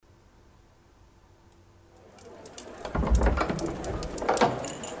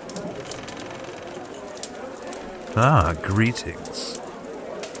Greetings.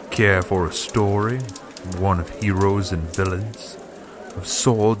 Care for a story? One of heroes and villains? Of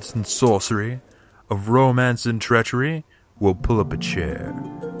swords and sorcery? Of romance and treachery? Well, pull up a chair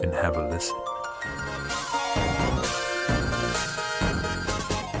and have a listen.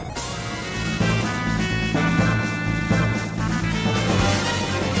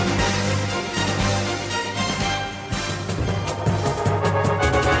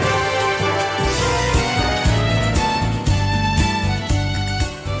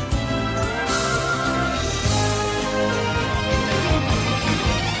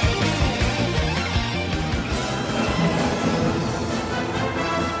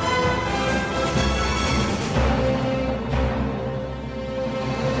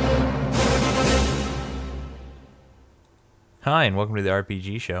 Hi, and welcome to the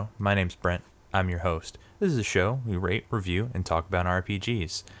RPG Show. My name's Brent. I'm your host. This is a show we rate, review, and talk about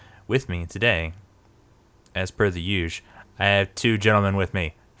RPGs. With me today, as per the usual, I have two gentlemen with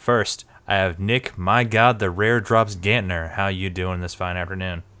me. First, I have Nick, my god, the Rare Drops Gantner. How you doing this fine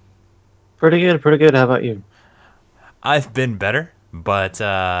afternoon? Pretty good. How about you? I've been better, but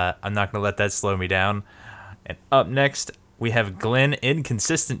I'm not going to let that slow me down. And up next, we have Glenn,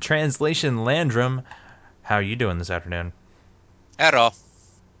 Inconsistent Translation Landrum. How are you doing this afternoon? At all.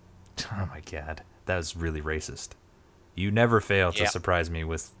 Oh my god, that was really racist. You never fail to surprise me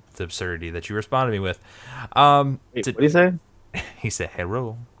with the absurdity that you responded to me with. Wait, what did he say? He said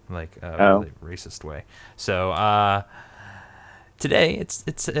hello, like a really racist way. So today it's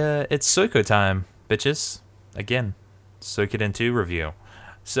Suikoden time, bitches. Again, Suikoden II review.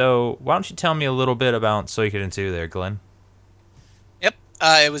 So why don't you tell me a little bit about Suikoden II there, Glenn? Yep.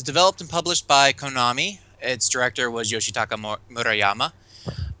 It was developed and published by Konami. Its director was Yoshitaka Murayama.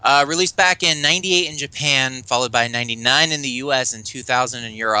 Released back in '98 in Japan, followed by '99 in the US and 2000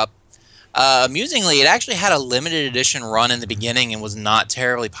 in Europe. Amusingly, it actually had a limited edition run in the beginning and was not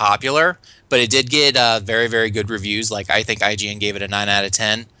terribly popular, but it did get very, very good reviews. Like, I think IGN gave it a 9 out of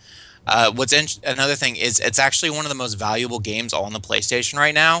 10. Another thing is it's actually one of the most valuable games on the PlayStation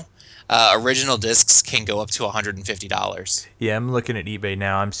right now. Original discs can go up to $150. Yeah, I'm looking at eBay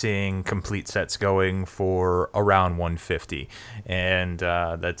now. I'm seeing complete sets going for around $150, and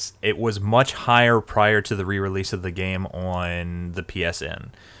it was much higher prior to the re-release of the game on the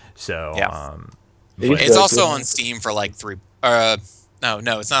PSN. So yeah, it's also on Steam for like $3.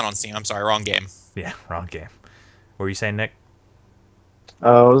 No, it's not on Steam. I'm sorry, wrong game. Yeah, wrong game. What were you saying, Nick?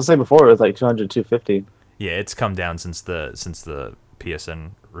 I was saying before it was like 200, 250. Yeah, it's come down since the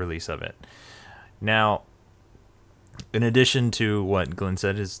PSN release of it. Now, in addition to what Glenn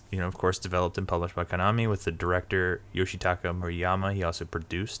said, is of course developed and published by Konami with the director Yoshitaka Murayama. He also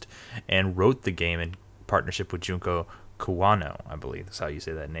produced and wrote the game in partnership with Junko Kawano, I believe that's how you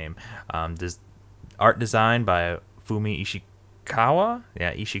say that name. This art design by Fumi Ishikawa,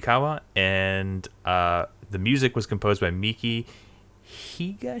 and the music was composed by Miki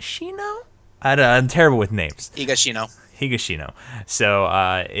Higashino. I'm terrible with names. Higashino. So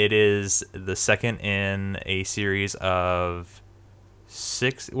it is the second in a series of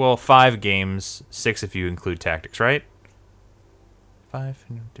 5 games, 6 if you include tactics, right? 5?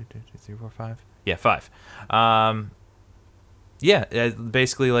 2, 3, 4, 5? Yeah, 5.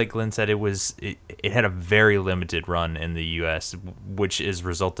 Basically, like Glenn said, it had a very limited run in the US, which is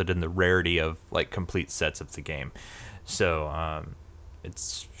resulted in the rarity of like complete sets of the game. So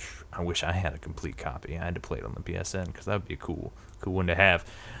I wish I had a complete copy. I had to play it on the PSN because that would be a cool one to have.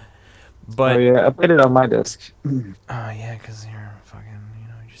 But I played it on my disc. Oh yeah, because you're fucking, you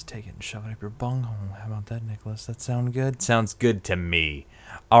just take it and shove it up your bunghole. How about that, Nicholas? That sound good? Sounds good to me.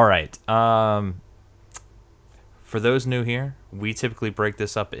 All right. For those new here, we typically break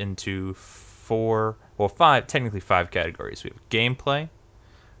this up into 5 categories. We have gameplay,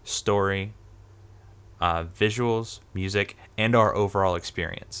 story, visuals, music, and our overall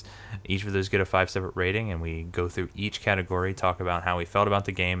experience. Each of those get a 5 separate rating, and we go through each category, talk about how we felt about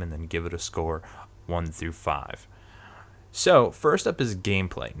the game, and then give it a score 1 through 5. So, first up is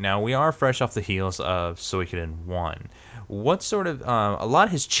gameplay. Now, we are fresh off the heels of Suikoden 1. What sort of... a lot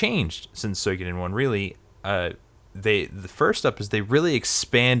has changed since Suikoden 1, really. The first up is they really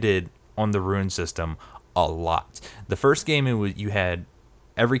expanded on the rune system a lot. The first game,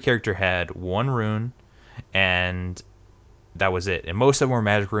 every character had 1 rune, and that was it. And most of them were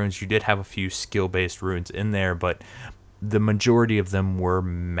magic runes. You did have a few skill-based runes in there, but the majority of them were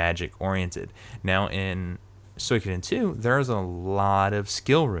magic-oriented. Now, in Suikoden 2, there's a lot of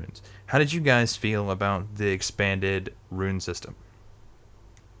skill runes. How did you guys feel about the expanded rune system?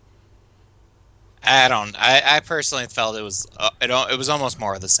 I personally felt it was almost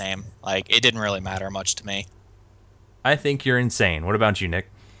more of the same. Like, it didn't really matter much to me. I think you're insane. What about you, Nick?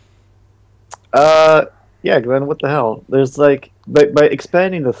 Yeah, Glenn, what the hell? There's like by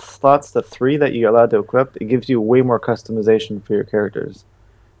expanding the slots to 3 that you're allowed to equip, it gives you way more customization for your characters.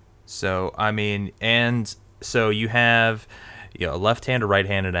 So, I mean, and so you have, a left hand, a right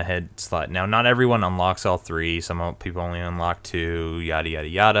hand, and a head slot. Now, not everyone unlocks all three. Some people only unlock two, yada, yada,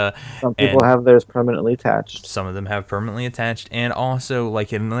 yada. Some people And have theirs permanently attached. some of them have permanently attached. And also,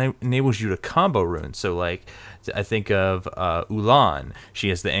 like, it enables you to combo runes. So, like, I think of Ulan. She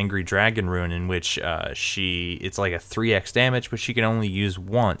has the Angry Dragon rune, in which it's like a 3x damage, but she can only use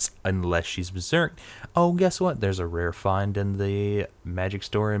once unless she's berserk. Oh, guess what? There's a rare find in the magic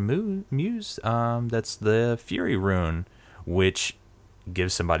store in Muse. That's the Fury rune, which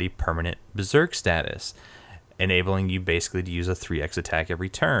gives somebody permanent berserk status, enabling you basically to use a 3x attack every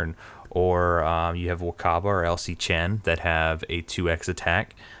turn. Or you have Wakaba or LC Chen that have a 2x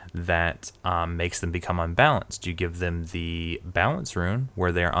attack that makes them become unbalanced. You give them the balance rune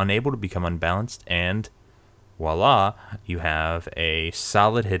where they're unable to become unbalanced, and voila, you have a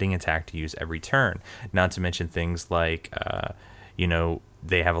solid hitting attack to use every turn. Not to mention things like,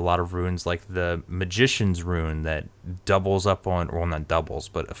 they have a lot of runes like the Magician's rune that doubles up on, well, not doubles,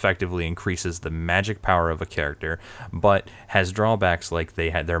 but effectively increases the magic power of a character, but has drawbacks like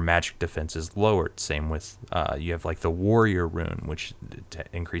their magic defense is lowered. Same with, you have like the Warrior rune, which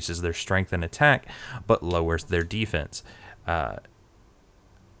increases their strength and attack, but lowers their defense.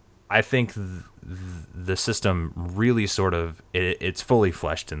 I think the system really sort of, it's fully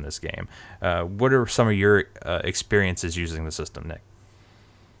fleshed in this game. What are some of your experiences using the system, Nick?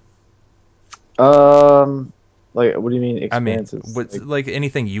 Like, what do you mean experiences? I mean, like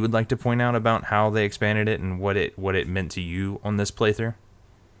anything you would like to point out about how they expanded it and what it meant to you on this playthrough?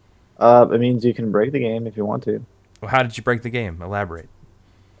 It means you can break the game if you want to. Well, how did you break the game? Elaborate.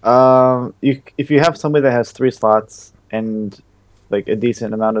 If you have somebody that has 3 slots and like a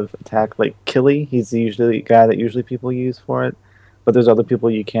decent amount of attack, like Killy, he's usually the guy that usually people use for it. But there's other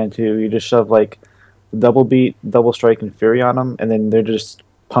people you can too. You just shove like double beat, double strike, and fury on them, and then they're just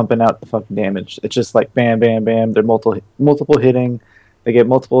pumping out the fucking damage. It's just like bam, bam, bam. They're multiple hitting. They get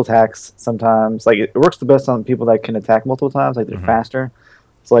multiple attacks sometimes. Like it works the best on people that can attack multiple times. Like they're faster.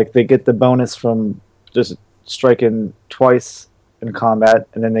 So like they get the bonus from just striking twice in combat,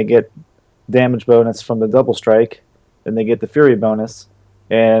 and then they get damage bonus from the double strike. Then they get the fury bonus,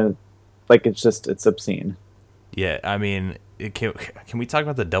 and like it's obscene. Yeah, I mean, can we talk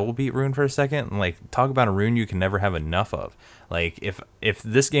about the double beat rune for a second? Like, talk about a rune you can never have enough of. Like, if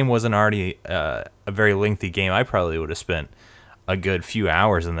this game wasn't already a very lengthy game, I probably would have spent a good few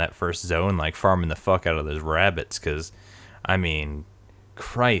hours in that first zone, like farming the fuck out of those rabbits. Because, I mean,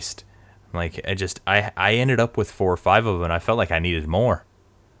 Christ, like I ended up with 4 or 5 of them, and I felt like I needed more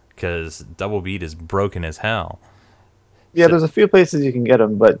because double beat is broken as hell. Yeah, there's a few places you can get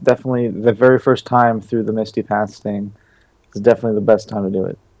them, but definitely the very first time through the Misty Paths thing is definitely the best time to do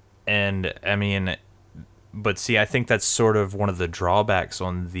it. And, I mean, but see, I think that's sort of one of the drawbacks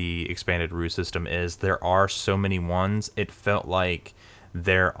on the expanded rune system is there are so many ones. It felt like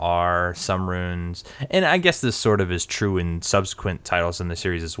there are some runes, and I guess this sort of is true in subsequent titles in the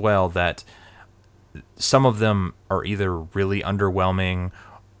series as well, that some of them are either really underwhelming,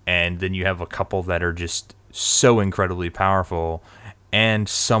 and then you have a couple that are just so incredibly powerful and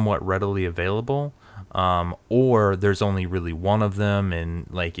somewhat readily available, or there's only really one of them, and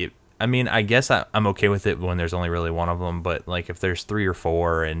like it. I mean, I guess I'm okay with it when there's only really one of them, but like if there's 3 or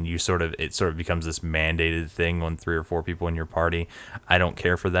 4 and it sort of becomes this mandated thing on 3 or 4 people in your party, I don't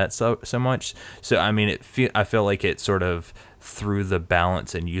care for that so much. So I mean, I feel like it sort of threw the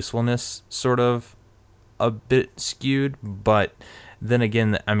balance and usefulness sort of a bit skewed, but then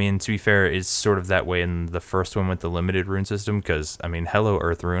again, I mean, to be fair, it's sort of that way in the first one with the limited rune system, because, I mean, hello,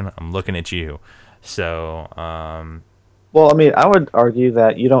 Earth Rune, I'm looking at you. So, Well, I mean, I would argue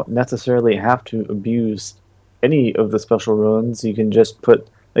that you don't necessarily have to abuse any of the special runes. You can just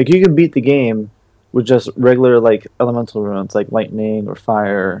you can beat the game with just regular, like, elemental runes, like lightning or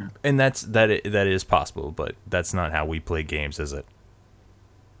fire. and that is possible, but that's not how we play games, is it?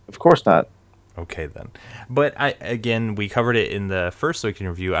 Of course not. Okay, then. But we covered it in the first Suikoden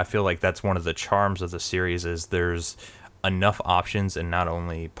review. I feel like that's one of the charms of the series is there's enough options in not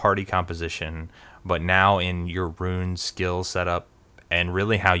only party composition, but now in your rune skill setup and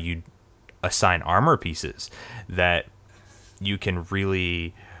really how you assign armor pieces that you can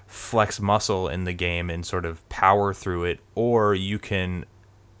really flex muscle in the game and sort of power through it, or you can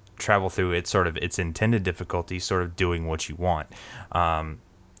travel through it sort of its intended difficulty, sort of doing what you want.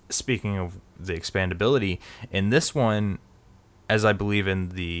 Speaking of the expandability, in this one, as I believe in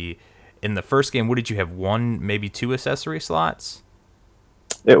the in the first game, what did you have? One, maybe two accessory slots?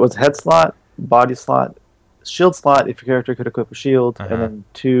 It was head slot, body slot, shield slot if your character could equip a shield, Uh-huh. and then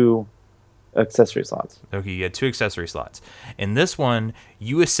 2 accessory slots. Okay, you had 2 accessory slots. In this one,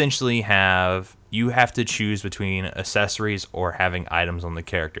 you essentially have to choose between accessories or having items on the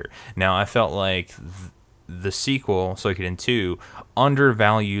character. Now, I felt like the sequel, Suikoden II,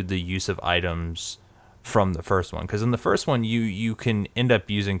 undervalued the use of items from the first one, because in the first one you can end up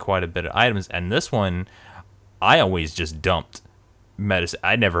using quite a bit of items, and this one I always just dumped medicine.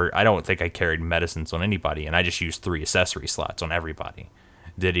 I don't think I carried medicines on anybody, and I just used 3 accessory slots on everybody.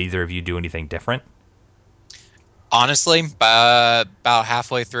 Did either of you do anything different? Honestly, about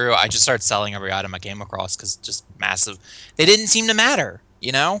halfway through, I just started selling every item I came across because just massive. They didn't seem to matter,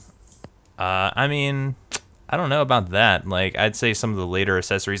 you know? I mean, I don't know about that. Like, I'd say some of the later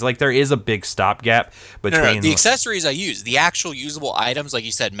accessories, like, there is a big stopgap between... No, the accessories I use, the actual usable items, like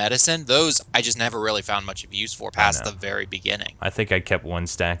you said, medicine, those I just never really found much of use for past the very beginning. I think I kept 1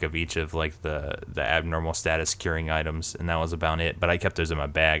 stack of each of, like, the abnormal status curing items, and that was about it. But I kept those in my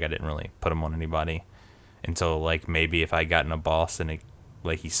bag. I didn't really put them on anybody until, like, maybe if I got in a boss and,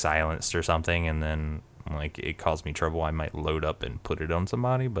 he's silenced or something, and then, like, it caused me trouble, I might load up and put it on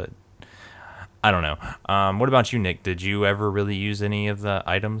somebody, but... I don't know. What about you, Nick? Did you ever really use any of the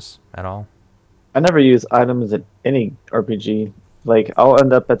items at all? I never use items in any RPG. Like, I'll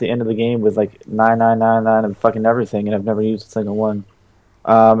end up at the end of the game with, like, 9999 and fucking everything, and I've never used a single one.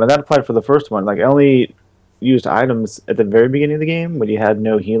 And that applied for the first one. Like, I only used items at the very beginning of the game when you had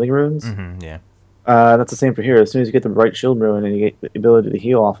no healing runes. Mm-hmm, yeah. That's the same for here. As soon as you get the bright shield rune and you get the ability to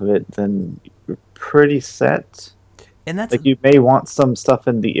heal off of it, then you're pretty set. And that's Like, you may want some stuff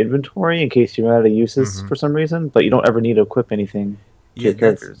in the inventory in case you run out of uses for some reason, but you don't ever need to equip anything to your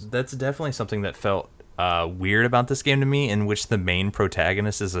characters. That's definitely something that felt weird about this game to me, in which the main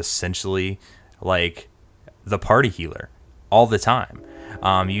protagonist is essentially like the party healer all the time.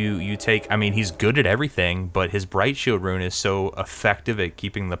 You take, I mean, he's good at everything, but his bright shield rune is so effective at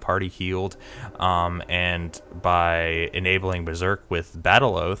keeping the party healed, and by enabling Berserk with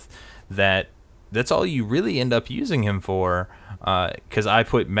Battle Oath, that's all you really end up using him for, because I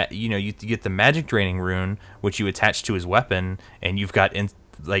put, you get the magic draining rune, which you attach to his weapon, and you've got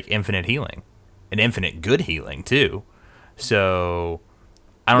infinite healing, and infinite good healing too. So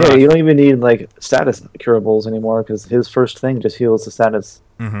I don't know. You don't even need like status curables anymore because his first thing just heals the status.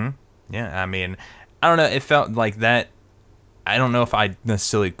 Mm-hmm. Yeah, I mean, I don't know. It felt like that. I don't know if I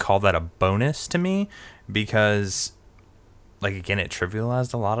necessarily call that a bonus to me, because, like, again, it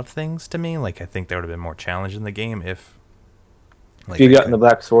trivialized a lot of things to me. Like, I think there would have been more challenge in the game if... Like, you gotten the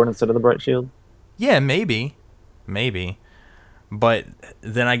black sword instead of the bright shield? Yeah, maybe. But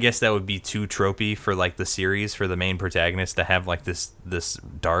then I guess that would be too tropey for, like, the series, for the main protagonist to have, like, this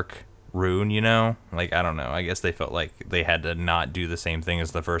dark rune, you know? Like, I don't know. I guess they felt like they had to not do the same thing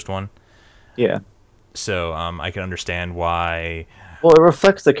as the first one. Yeah. So I can understand why... Well, it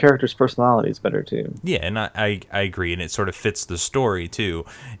reflects the character's personalities better, too. Yeah, and I agree, and it sort of fits the story, too,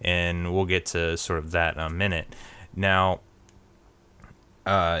 and we'll get to sort of that in a minute. Now,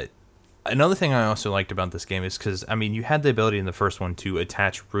 another thing I also liked about this game is because, I mean, you had the ability in the first one to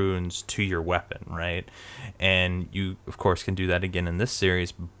attach runes to your weapon, right? And you, of course, can do that again in this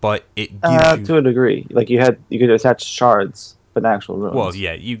series, but it gives you... To a degree. Like, you could attach shards, but not actual runes. Well,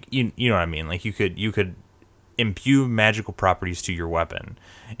 yeah, you know what I mean. Like, you could imbue magical properties to your weapon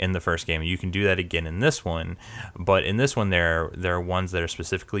in the first game. You can do that again in this one, but in this one there are ones that are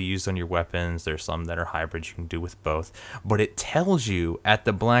specifically used on your weapons. There's some that are hybrids you can do with both, but it tells you at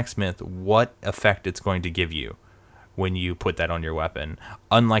the blacksmith what effect it's going to give you when you put that on your weapon,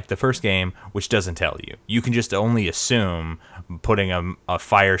 unlike the first game, which doesn't tell you. You can just only assume putting a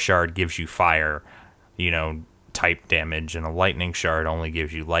fire shard gives you fire, type damage, and a lightning shard only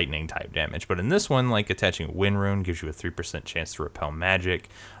gives you lightning type damage. But in this one, like, attaching a wind rune gives you a 3% chance to repel magic.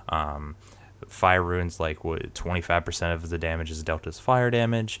 Fire runes, like, 25% of the damage is dealt as fire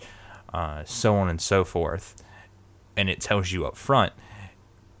damage, so on and so forth. And it tells you up front.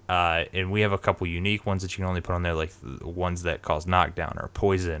 And we have a couple unique ones that you can only put on there, like the ones that cause knockdown or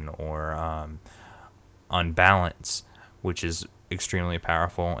poison or unbalance, which is extremely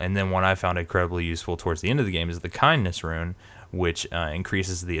powerful. And then one I found incredibly useful towards the end of the game is the kindness rune, which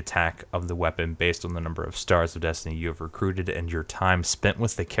increases the attack of the weapon based on the number of stars of destiny you have recruited and your time spent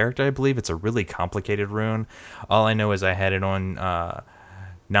with the character. I believe it's a really complicated rune. All I know is I had it on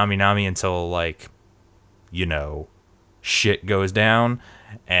Nami Nami until, like, shit goes down,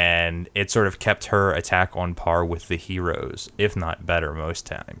 and it sort of kept her attack on par with the heroes, if not better most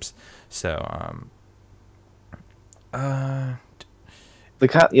times. So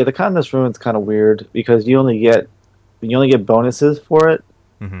the Kindness Rune's kind of weird because you only get bonuses for it.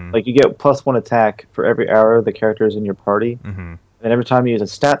 Mm-hmm. Like you get +1 attack for every hour the character is in your party, Mm-hmm. and every time you use a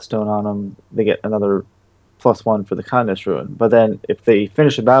stat stone on them, they get another +1 for the Kindness Rune. But then if they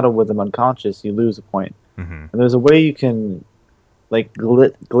finish a battle with them unconscious, you lose a point. Mm-hmm. And there's a way you can like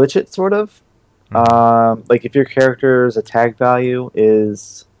glitch it sort of. Mm-hmm. Like if your character's attack value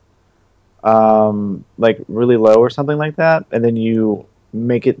is like really low or something like that, and then you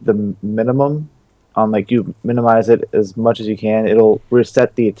make it the minimum like you minimize it as much as you can, it'll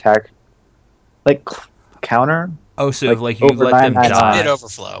reset the attack like counter. Oh, so Like, if, like you over let them 999. It's die. mid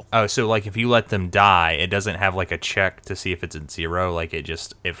overflow. Oh, so like if you let them die, it doesn't have like a check to see if it's at 0. Like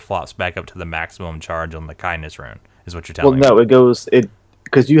it flops back up to the maximum charge on the kindness rune. Is what you're Well, telling me? no, it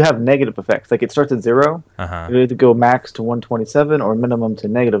because you have negative effects. Like it starts at 0. Uh-huh. You either go max to 127 or minimum to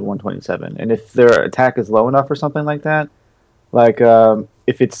 -127. And if their attack is low enough or something like that, like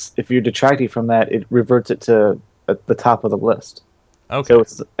if you're detracting from that, it reverts it to at the top of the list. Okay. So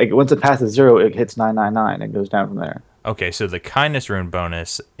it's like once it passes 0, it hits 999 and goes down from there. Okay, so the kindness rune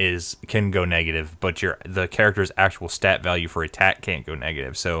bonus can go negative, but the character's actual stat value for attack can't go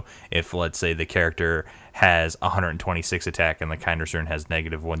negative. So if let's say the character has 126 attack and the kindness rune has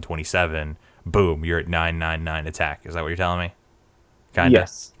 -127, boom, you're at 999 attack. Is that what you're telling me? Kinda?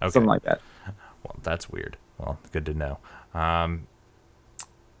 Yes, Okay. something like that. Well, that's weird. Well, good to know. I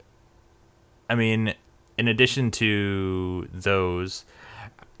mean, in addition to those,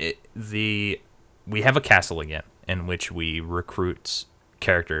 we have a castle again in which we recruit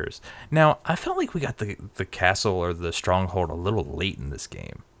characters. Now, I felt like we got the castle or the stronghold a little late in this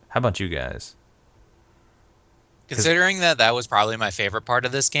game. How about you guys? Considering that was probably my favorite part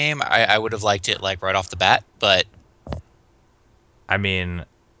of this game, I would have liked it like right off the bat, but I mean,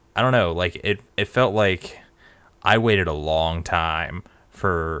 I don't know. Like it felt like I waited a long time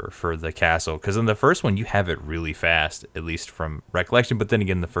for the castle, because in the first one you have it really fast, at least from recollection. But then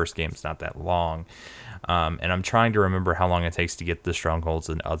again, the first game's not that long, and I'm trying to remember how long it takes to get the strongholds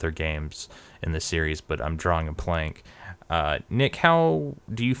in other games in the series, but I'm drawing a blank. Nick, how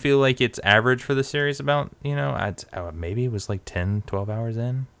do you feel like it's average for the series? About maybe it was like 10-12 hours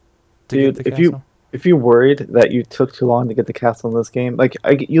in to Dude, get the castle? if you're worried that you took too long to get the castle in this game, like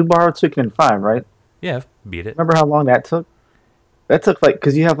you borrowed Suikoden 5, right? Yeah, beat it. Remember how long that took? That took like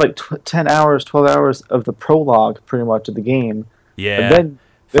because you have like 10 hours, 12 hours of the prologue pretty much of the game. Yeah, And then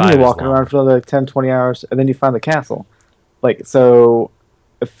 5 you're is walking long. around for another like 10, 20 hours, and then you find the castle. Like so,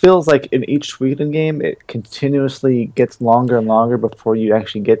 it feels like in each Suikoden game, it continuously gets longer and longer before you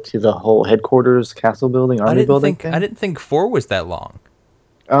actually get to the whole headquarters, castle building, army building thing. I didn't think 4 was that long.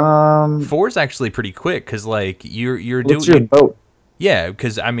 4 is actually pretty quick because like you're What's doing your boat? yeah,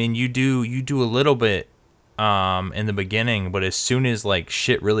 because I mean you do a little bit in the beginning, but as soon as like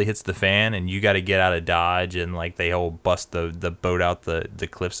shit really hits the fan and you got to get out of Dodge and like they all bust the boat out the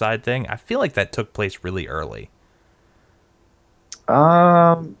cliffside thing, I feel like that took place really early.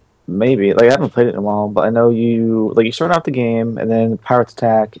 Maybe. Like I haven't played it in a while, but I know you start off the game and then pirates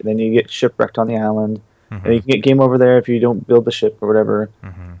attack, and then you get shipwrecked on the island, and you can get game over there if you don't build the ship or whatever.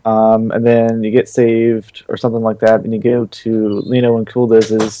 And then you get saved or something like that, and you go to Lino and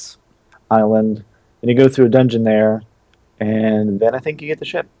Kuldiz's island, and you go through a dungeon there, and then I think you get the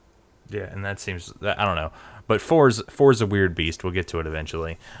ship. Yeah, and that seems I don't know, but four's a weird beast. We'll get to it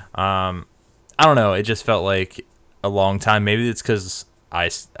eventually. I don't know. It just felt like a long time. Maybe it's because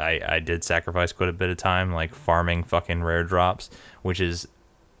I did sacrifice quite a bit of time, like farming fucking rare drops, which is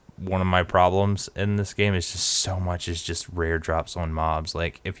one of my problems in this game. Is just so much is just rare drops on mobs.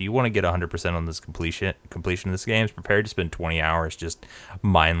 Like if you want to get 100% on this completion of this game, is prepared to spend 20 hours just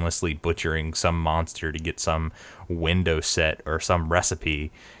mindlessly butchering some monster to get some window set or some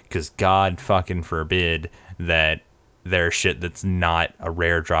recipe, because God fucking forbid that there's shit that's not a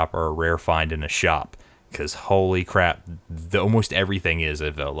rare drop or a rare find in a shop. Because holy crap, almost everything is,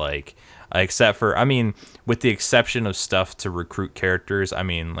 it felt like. Except for, I mean, with the exception of stuff to recruit characters, I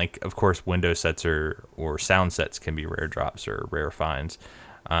mean, like, of course, window sets or sound sets can be rare drops or rare finds.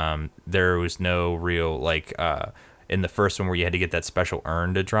 There was no real, like, in the first one where you had to get that special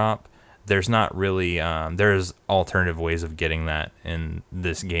urn to drop, there's not really, there's alternative ways of getting that in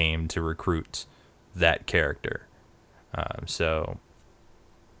this game to recruit that character. So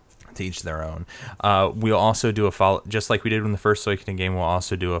to each their own. We'll also do a follow, just like we did in the first Suikoden game. We'll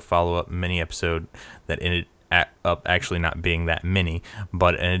also do a follow-up mini episode that ended up actually not being that mini,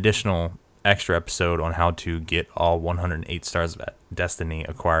 but an additional extra episode on how to get all 108 stars of Destiny,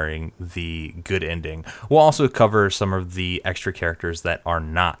 acquiring the good ending. We'll also cover some of the extra characters that are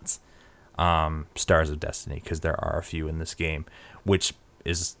not stars of Destiny, because there are a few in this game, which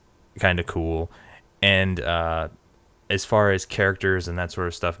is kind of cool. And as far as characters and that sort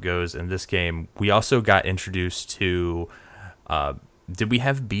of stuff goes in this game, we also got introduced to. Did we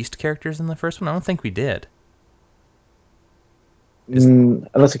have beast characters in the first one? I don't think we did.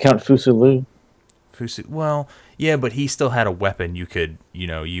 Unless you count Fusulu. Well, yeah, but he still had a weapon. You could,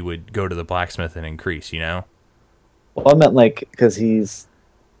 you would go to the blacksmith and increase. Well, I meant because he's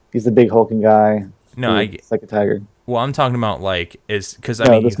the big hulking guy. No, it's like a tiger. Well, I'm talking about because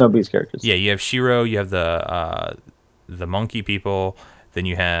there's no beast characters. Yeah, you have Shiro, you have the monkey people, then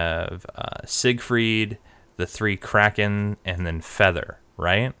you have Siegfried, the 3 Kraken, and then Feather,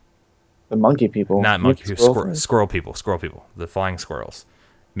 right? The monkey people, not monkey people, squirrel people, the flying squirrels,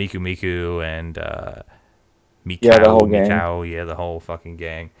 Miku, and Mikau, yeah, the whole gang. The whole fucking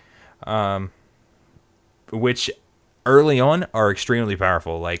gang, which early on are extremely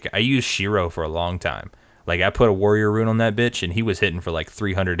powerful. Like I used Shiro for a long time. Like, I put a warrior rune on that bitch, and he was hitting for,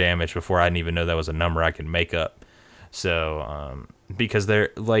 300 damage before I didn't even know that was a number I could make up. So, because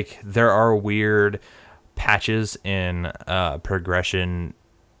there are weird patches in progression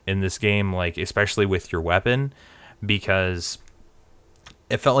in this game, especially with your weapon, because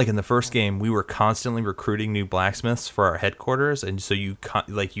it felt like in the first game, we were constantly recruiting new blacksmiths for our headquarters, and so you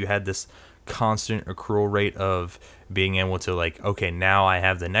had this constant accrual rate of being able to okay, now I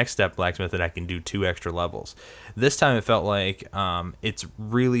have the next step blacksmith and I can do 2 extra levels. This time it felt like it's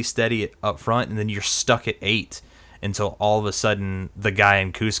really steady up front, and then you're stuck at 8 until all of a sudden the guy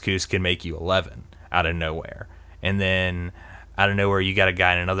in Couscous can make you 11 out of nowhere, and then out of nowhere you got a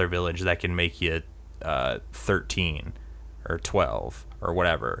guy in another village that can make you 13 or 12 or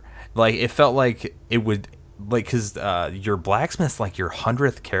whatever. It felt like it would because your blacksmith's your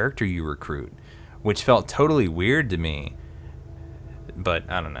 100th character you recruit, which felt totally weird to me. But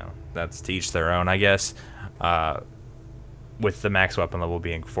I don't know. That's to each their own, I guess. With the max weapon level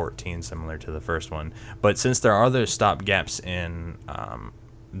being 14, similar to the first one. But since there are those stop gaps in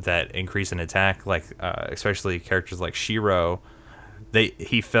that increase in attack, especially characters like Shiro,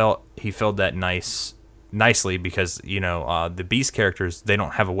 he filled that nicely because the beast characters, they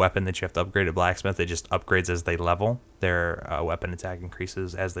don't have a weapon that you have to upgrade at blacksmith. It just upgrades as they level. Their weapon attack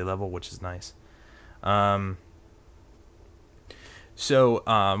increases as they level, which is nice. So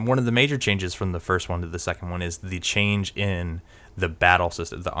one of the major changes from the first one to the second one is the change in the battle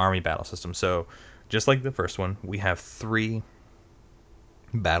system, the army battle system. So just like the first one, we have 3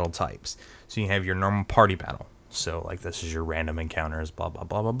 battle types. So you have your normal party battle. So this is your random encounters, blah blah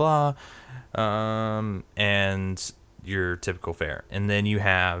blah blah blah, and your typical fare. And then you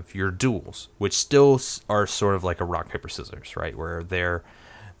have your duels, which still are sort of like a rock paper scissors, right? Where they're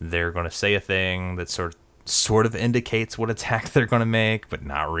going to say a thing that sort of indicates what attack they're going to make, but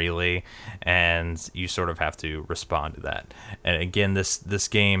not really, and you sort of have to respond to that. And again, this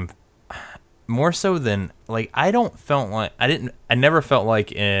game, more so than I never felt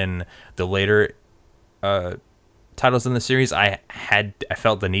like in the later titles in the series I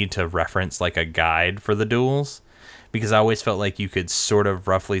felt the need to reference a guide for the duels, because I always felt like you could sort of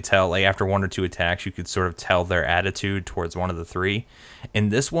roughly tell, after 1 or 2 attacks, you could sort of tell their attitude towards one of the 3. In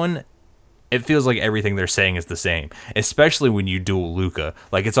this one, it feels like everything they're saying is the same, especially when you duel Luca.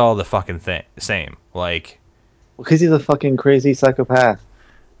 It's all the fucking same. Because he's a fucking crazy psychopath.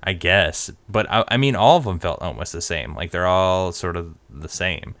 I guess. But, I mean, all of them felt almost the same. They're all sort of the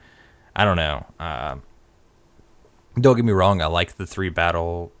same. I don't know. Don't get me wrong, I like the 3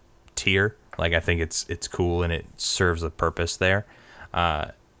 battle tier. I think it's cool and it serves a purpose there.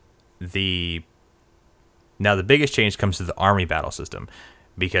 Now the biggest change comes to the army battle system,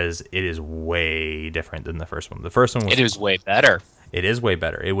 because it is way different than the first one. The first one was... It is way better. It is way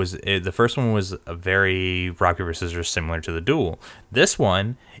better. The first one was a very rock, paper, scissors, similar to the duel. This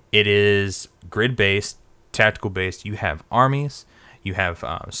one, it is grid-based, tactical-based. You have armies. You have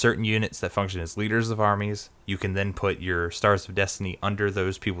certain units that function as leaders of armies. You can then put your Stars of Destiny under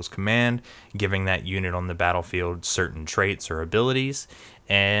those people's command, giving that unit on the battlefield certain traits or abilities,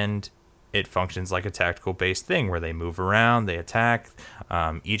 and it functions like a tactical-based thing where they move around, they attack.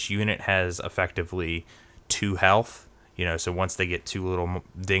 Each unit has effectively 2 health, so once they get 2 little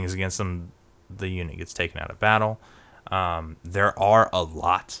dings against them, the unit gets taken out of battle. There are a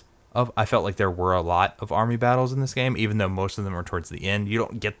lot I felt like there were a lot of army battles in this game, even though most of them are towards the end. You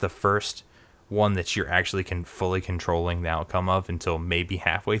don't get the first one that you're actually fully controlling the outcome of until maybe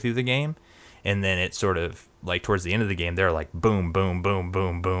halfway through the game. And then it's sort of towards the end of the game, they're boom, boom, boom,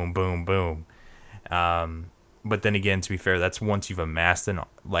 boom, boom, boom, boom. But then again, to be fair, that's once you've amassed in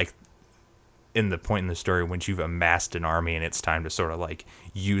the point in the story, once you've amassed an army and it's time to sort of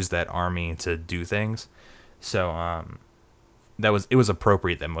use that army to do things. So, it was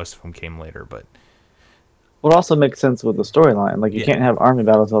appropriate that most of them came later, but Well, it also makes sense with the storyline. Like, you Yeah. can't have army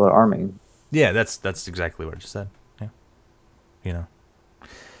battles while they're arming. yeah, that's exactly what I just said. Yeah, you know.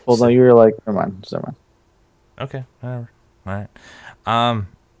 Well, So- no, you were like, never mind. Just never mind. Okay, whatever. All right.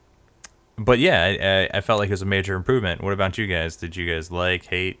 But yeah, I felt like it was a major improvement. What about you guys? Did you guys like,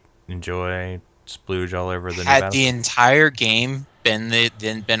 hate, enjoy, splooge all over the new Had battle? the entire game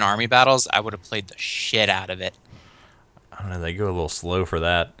been army battles, I would have played the shit out of it. I don't know. They go a little slow for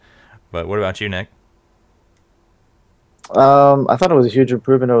that. But what about you, Nick? I thought it was a huge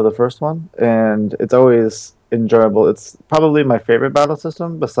improvement over the first one, and it's always enjoyable. It's probably my favorite battle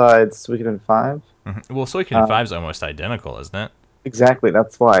system besides Suikoden 5. Well, Suikoden 5 is almost identical, isn't it? Exactly,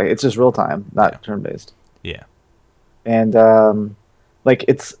 that's why. It's just real time, not Yeah. turn-based. Yeah. And like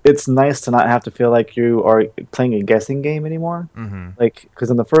it's nice to not have to feel like you are playing a guessing game anymore. Mm-hmm. Like,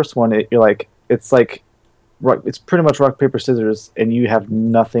 because in the first one, it's it's pretty much rock paper scissors, and you have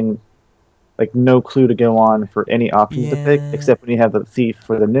nothing, like no clue to go on for any options to pick, Yeah. except when you have the thief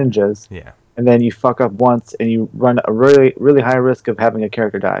for the ninjas, Yeah. and then you fuck up once, and you run a really really high risk of having a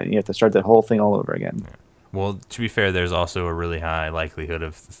character die, and you have to start that whole thing all over again. Well, to be fair, there's also a really high likelihood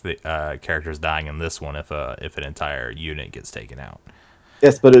of characters dying in this one if an entire unit gets taken out.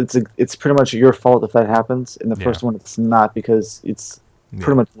 Yes, but it's pretty much your fault if that happens. In the Yeah. first one, it's not, because it's Yeah.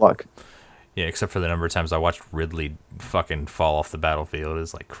 pretty much luck. Yeah, except for the number of times I watched Ridley fucking fall off the battlefield.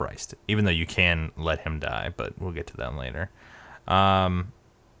 It's like, Christ. Even though you can let him die, but we'll get to that later.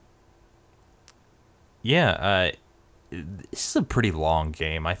 Yeah, this is a pretty long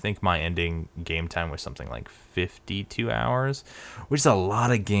game. I think my ending game time was something like 52 hours, which is a lot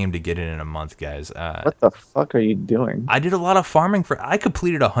of game to get in a month, guys. What the fuck are you doing? I did a lot of farming I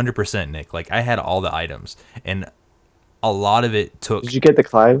completed 100%, Nick. Like, I had all the items, and a lot of it took... Did you get the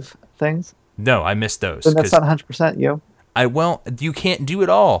Clive things? No, I missed those. Then that's 'cause not 100%, yo. you can't do it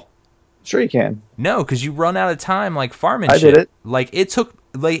all. Sure you can. No, because you run out of time, like, farming I shit. did it. Like, it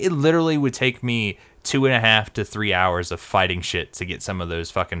literally would take me 2.5 to 3 hours of fighting shit to get some of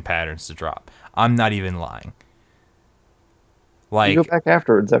those fucking patterns to drop. I'm not even lying. Like, You go back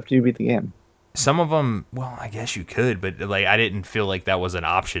afterwards after you beat the game. some of them, well, I guess you could, but like, I didn't feel like that was an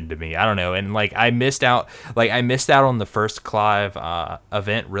option to me. I don't know. And like, I missed out on the first Clive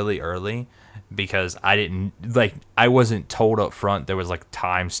event really early because I wasn't told up front there was like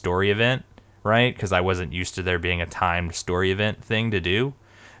timed story event, right? Because I wasn't used to there being a timed story event thing to do.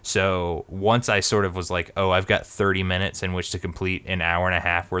 So once I sort of was like, oh, I've got 30 minutes in which to complete an hour and a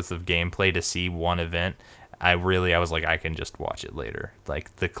half worth of gameplay to see one event, I was like, I can just watch it later.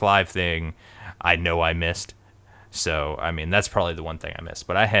 Like, the Clive thing, I know I missed. So, I mean, that's probably the one thing I missed.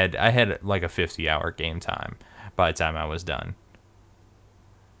 But I had like a 50-hour game time by the time I was done.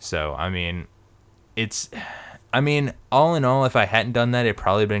 So, I mean, all in all, if I hadn't done that, it'd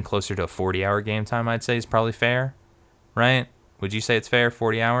probably been closer to a 40-hour game time, I'd say is probably fair. Right? Would you say it's fair,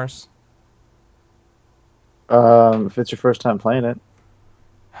 40 hours? If it's your first time playing it.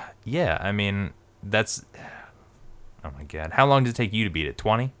 Yeah, I mean, that's... Oh my god. How long did it take you to beat it?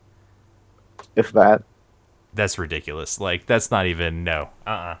 20? If that. That's ridiculous. Like, that's not even... No.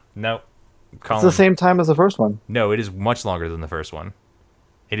 Nope. It's the same time as the first one. No, it is much longer than the first one.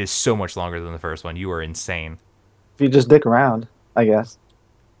 It is so much longer than the first one. You are insane. If you just dick around, I guess.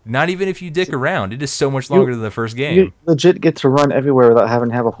 Not even if you dick around. It is so much longer than the first game. You legit get to run everywhere without having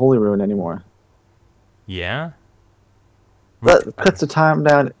to have a holy rune anymore. Yeah? That cuts the time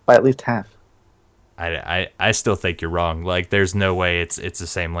down by at least half. I still think you're wrong. Like, there's no way it's the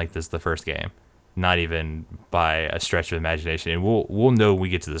same length as the first game. Not even by a stretch of imagination. And we'll know when we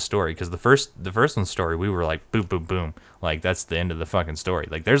get to the story, because the first one's story, we were like, boom, boom, boom. Like, that's the end of the fucking story.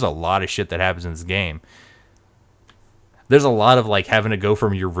 Like, there's a lot of shit that happens in this game. There's a lot of, like, having to go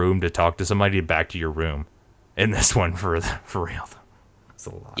from your room to talk to somebody back to your room. In this one, for real. It's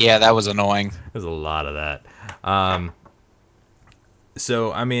a lot. Yeah, that was annoying. There's a lot of that.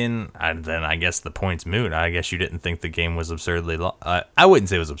 So, I mean, then I guess the point's moot. I guess you didn't think the game was absurdly long. I wouldn't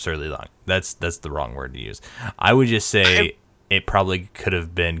say it was absurdly long. That's the wrong word to use. I would just say it probably could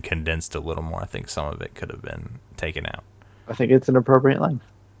have been condensed a little more. I think some of it could have been taken out. I think it's an appropriate length.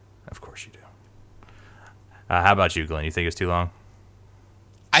 Of course you do. How about you, Glenn? You think it's too long?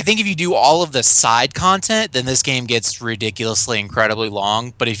 I think if you do all of the side content, then this game gets ridiculously incredibly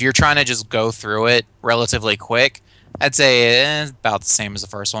long. But if you're trying to just go through it relatively quick, I'd say it's about the same as the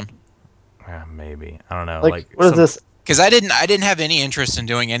first one. Maybe. I don't know. Like what is this? Because I didn't have any interest in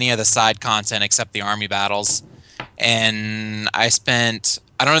doing any of the side content except the army battles, and I don't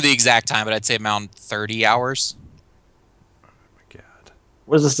know the exact time, but I'd say around 30 hours. God.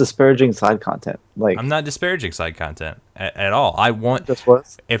 was this disparaging side content? Like, I'm not disparaging side content at all. I want this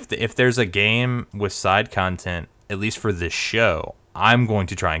was. if there's a game with side content, at least for this show, I'm going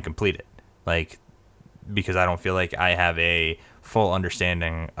to try and complete it. Like, because I don't feel like I have a full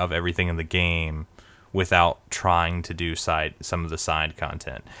understanding of everything in the game without trying to do some of the side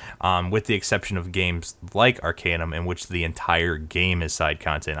content. With the exception of games like Arcanum, in which the entire game is side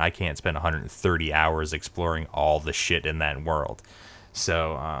content, I can't spend 130 hours exploring all the shit in that world.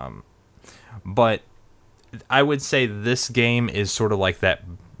 So, but I would say this game is sort of like that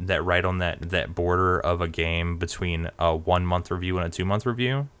right on that border of a game between a 1 month review and a 2 month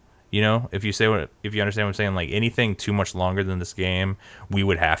review. You know, if you understand what I'm saying, like anything too much longer than this game, we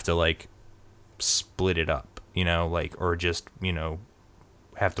would have to like split it up, you know, like, or just, you know,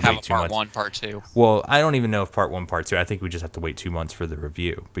 have to wait 2 months. Part 1, Part 2. Well, I don't even know if Part 1, Part 2. I think we just have to wait 2 months for the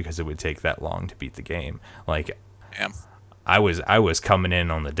review because it would take that long to beat the game. Like, Yeah. I was coming in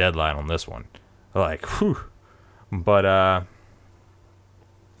on the deadline on this one, like, whew. But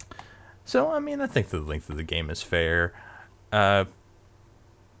so I mean, I think the length of the game is fair.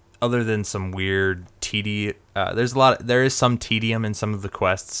 Other than some weird tedium, there is some tedium in some of the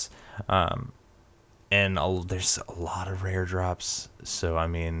quests, and there's a lot of rare drops. So I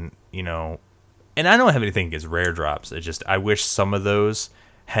mean, you know, and I don't have anything against rare drops. It's just I wish some of those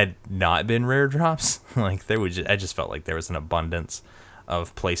had not been rare drops. Like I just felt like there was an abundance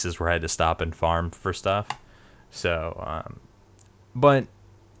of places where I had to stop and farm for stuff. So, but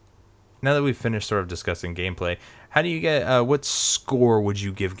now that we've finished sort of discussing gameplay, how do you get, what score would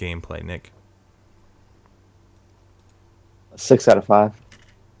you give gameplay, Nick? 6 out of 5.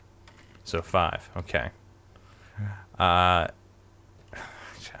 So 5, okay. I'm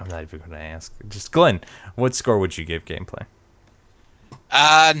not even going to ask. Just Glenn, what score would you give gameplay?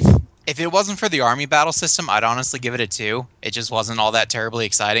 If it wasn't for the army battle system, I'd honestly give it a 2. It just wasn't all that terribly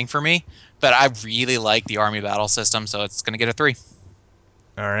exciting for me. But I really like the army battle system, so it's going to get a 3.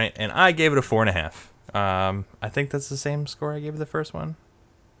 All right, and I gave it a 4.5. I think that's the same score I gave the first one.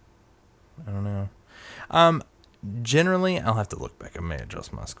 I don't know. Generally, I'll have to look back. I may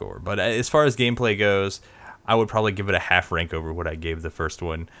adjust my score. But as far as gameplay goes, I would probably give it a half rank over what I gave the first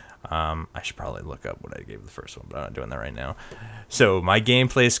one. I should probably look up what I gave the first one, but I'm not doing that right now. So my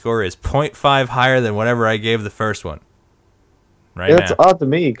gameplay score is 0.5 higher than whatever I gave the first one. Right now. That's odd to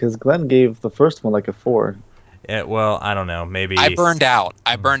me because Glenn gave the first one like a 4. Yeah, well, I don't know. Maybe I burned out.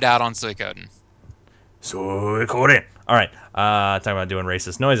 I burned out on Suikoden. Suikoden. All right. Talking about doing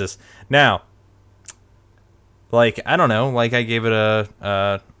racist noises. Now, like, I don't know. Like, I gave it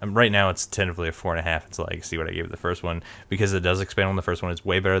right now it's tentatively a 4.5 until I see what I gave it the first one, because it does expand on the first one. It's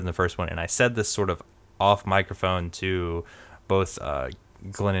way better than the first one. And I said this sort of off microphone to both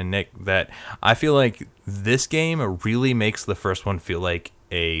Glenn and Nick that I feel like this game really makes the first one feel like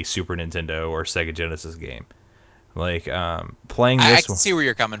a Super Nintendo or Sega Genesis game. Like playing this I can see where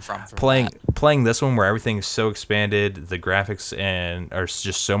you're coming from. Playing this one where everything's so expanded, the graphics are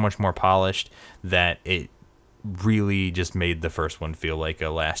just so much more polished that it really just made the first one feel like a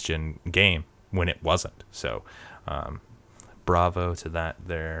last gen game when it wasn't. So, bravo to that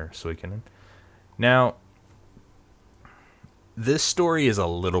there, Suikoden. Now, this story is a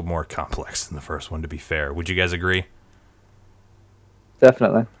little more complex than the first one, to be fair. Would you guys agree?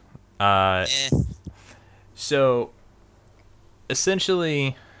 Definitely. So,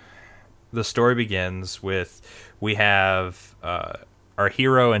 essentially, the story begins with we have our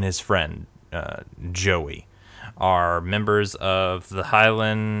hero and his friend, Joey, are members of the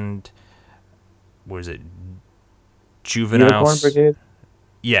Highland, what is it, Juveniles? Unicorn Brigade?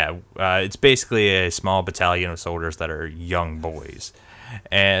 Yeah, it's basically a small battalion of soldiers that are young boys.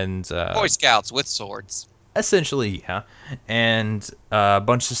 And Boy Scouts with swords. Essentially, yeah. And a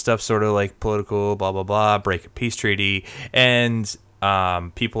bunch of stuff sort of like political, blah, blah, blah, break a peace treaty, and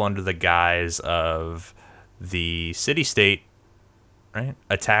people under the guise of the city-state, right,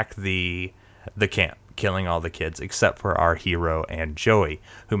 attack the camp, killing all the kids except for our hero and Joey,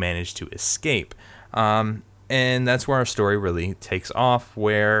 who managed to escape. And that's where our story really takes off,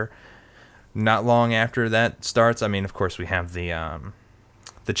 where not long after that starts, I mean, of course, we have the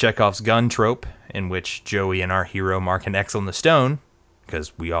Chekhov's gun trope, in which Joey and our hero mark an X on the stone,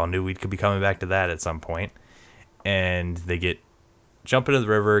 because we all knew we could be coming back to that at some point, and they jump into the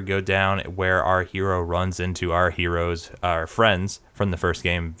river, go down where our hero runs into our friends from the first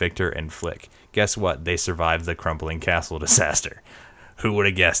game, Victor and Flick. Guess what? They survived the crumbling castle disaster. Who would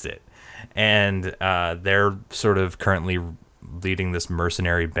have guessed it? And they're sort of currently leading this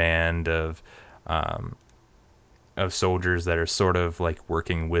mercenary band of soldiers that are sort of like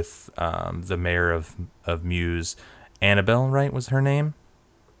working with the mayor of Muse. Annabelle, right, was her name?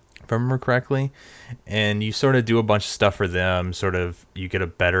 if I remember correctly. And you sort of do a bunch of stuff for them. Sort of, you get a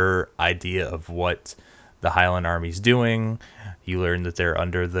better idea of what the Highland Army's doing. You learn that they're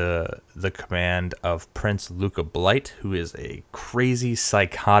under the command of Prince Luca Blight, who is a crazy,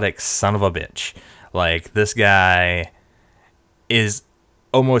 psychotic son of a bitch. Like, this guy is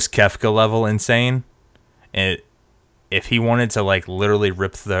almost Kefka level insane. And if he wanted to, like, literally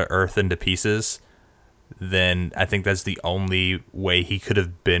rip the earth into pieces, then I think that's the only way he could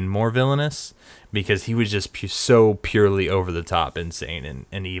have been more villainous, because he was just so purely over the top insane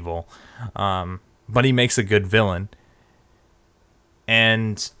and evil. But he makes a good villain.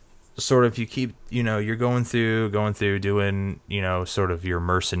 And sort of you keep, you're going through doing, sort of your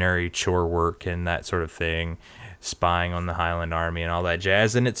mercenary chore work and that sort of thing, spying on the Highland Army and all that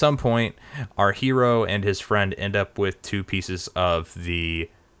jazz. And at some point, our hero and his friend end up with 2 pieces of a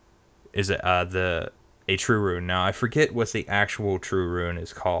true rune. Now, I forget what the actual true rune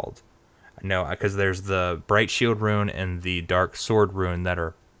is called. No, because there's the Bright Shield rune and the Dark Sword rune that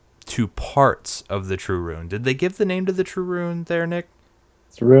are 2 parts of the true rune. Did they give the name to the true rune there, Nick?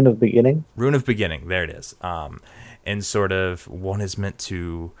 It's Rune of Beginning. Rune of Beginning. There it is. And sort of one is meant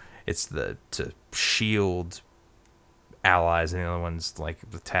to shield allies, and the other one's like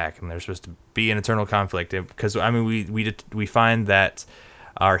attack, and they're supposed to be in eternal conflict. Because I mean, we find that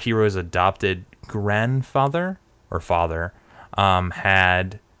our hero's adopted grandfather or father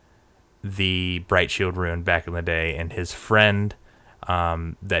had the Bright Shield rune back in the day, and his friend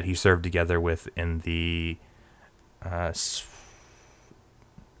that he served together with in the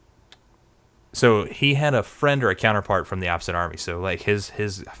so he had a friend or a counterpart from the opposite army. So like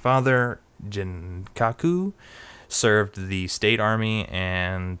his father Jinkaku served the state army,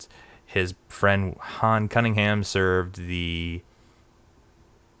 and his friend Han Cunningham served the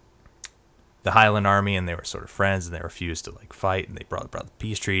Highland Army, and they were sort of friends, and they refused to like fight, and they brought the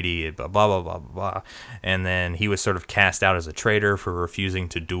peace treaty, blah blah blah blah blah. And then he was sort of cast out as a traitor for refusing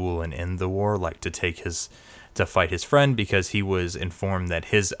to duel and end the war, like to fight his friend, because he was informed that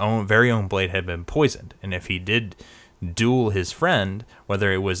his very own blade had been poisoned, and if he did duel his friend,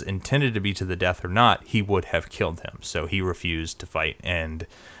 whether it was intended to be to the death or not, he would have killed him. So he refused to fight and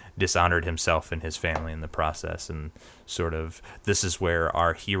dishonored himself and his family in the process. And sort of this is where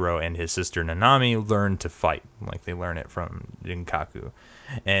our hero and his sister Nanami learn to fight, like they learn it from Jinkaku,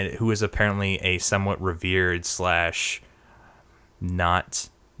 and who is apparently a somewhat revered / not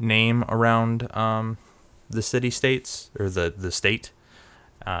name around the city-states, or the state,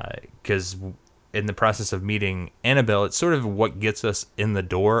 because in the process of meeting Annabelle, it's sort of what gets us in the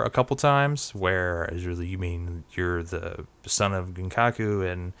door a couple times, where you mean you're the son of Ginkaku,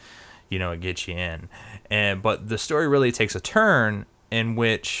 and it gets you in. But the story really takes a turn in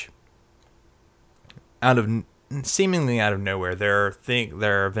which, seemingly out of nowhere, there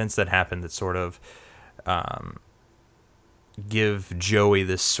are events that happen that sort of give Joey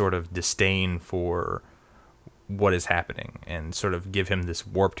this sort of disdain for what is happening, and sort of give him this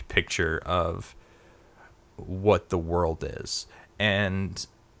warped picture of what the world is, and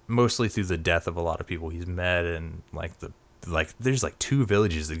mostly through the death of a lot of people he's met, and there's like 2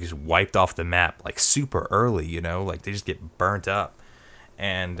 villages that just wiped off the map like super early, like they just get burnt up,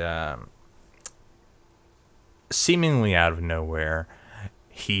 and seemingly out of nowhere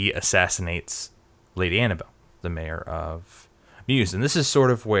he assassinates Lady Annabelle, the mayor of Muse. And this is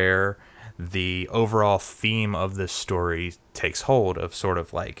sort of where the overall theme of this story takes hold, of sort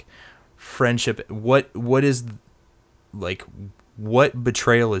of like friendship. What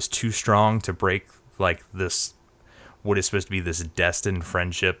betrayal is too strong to break, like this, what is supposed to be this destined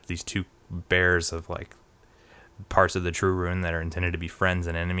friendship, these 2 bears of like parts of the true rune that are intended to be friends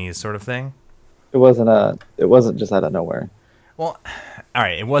and enemies, sort of thing. It wasn't just out of nowhere. Well, all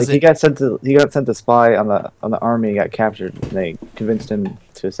right, it wasn't. Like he got sent to spy on the army and got captured, and they convinced him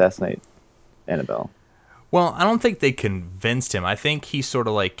to assassinate Annabelle. Well, I don't think they convinced him. I think he sort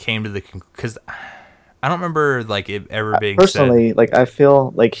of like came to the, because I don't remember like it ever being personally said. Like I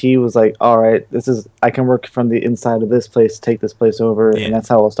feel like he was like, all right, I can work from the inside of this place, take this place over, and that's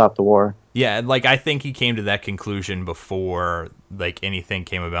how we'll stop the war. Yeah, like I think he came to that conclusion before like anything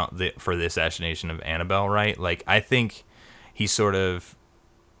came about for the assassination of Annabelle, right? Like I think he sort of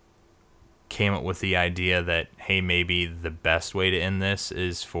came up with the idea that, hey, maybe the best way to end this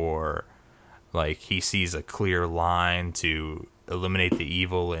is for, like, he sees a clear line to eliminate the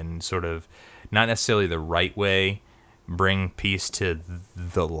evil and sort of, not necessarily the right way, bring peace to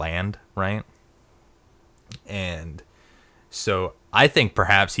the land, right? And so I think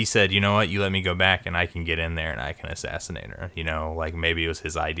perhaps he said, you know what, you let me go back and I can get in there and I can assassinate her. Like maybe it was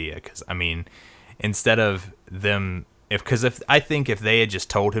his idea, because I mean, instead of them if I think if they had just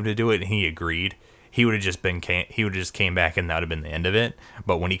told him to do it and he agreed, he would have just came back and that would have been the end of it.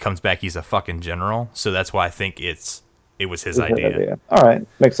 But when he comes back, he's a fucking general, so that's why I think it was his idea. All right,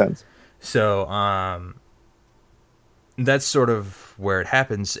 makes sense. So that's sort of where it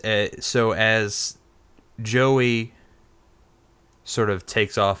happens. So as Joey sort of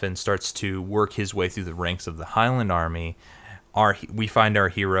takes off and starts to work his way through the ranks of the Highland Army, we find our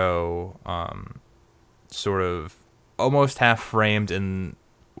hero sort of almost half framed in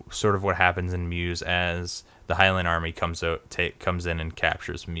sort of what happens in Muse as the Highland Army comes in and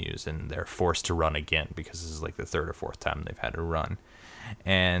captures Muse, and they're forced to run again because this is like the third or fourth time they've had to run.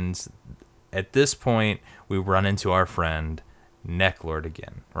 And at this point, we run into our friend Necklord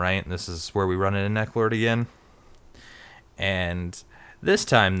again, right? This is where we run into Necklord again. And this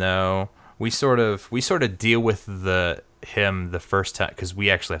time, though, we sort of deal with him the first time, because we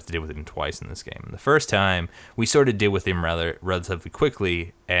actually have to deal with him twice in this game. The first time, we sort of deal with him relatively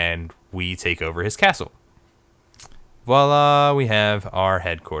quickly, and we take over his castle. Voila, we have our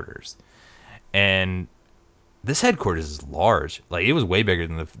headquarters. And this headquarters is large. Like, it was way bigger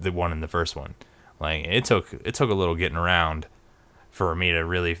than the one in the first one. Like, it took a little getting around for me to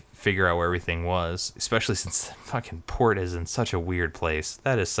really figure out where everything was, especially since the fucking port is in such a weird place.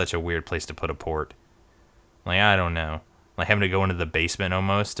 That is such a weird place to put a port. Like, I don't know. Like, having to go into the basement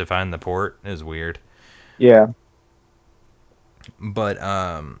almost to find the port is weird. Yeah. But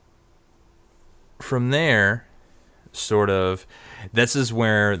from there, sort of, this is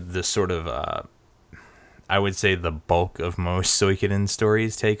where the sort of, I would say the bulk of most Suikoden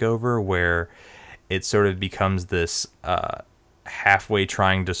stories take over, where it sort of becomes this halfway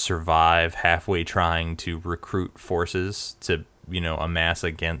trying to survive, halfway trying to recruit forces to, amass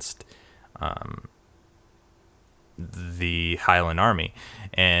against the Highland Army.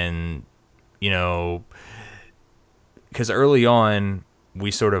 And, because early on,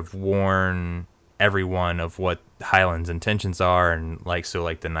 we sort of warn everyone of what Highland's intentions are, and like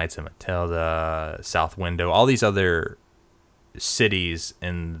the Knights of Matilda, South Window, all these other cities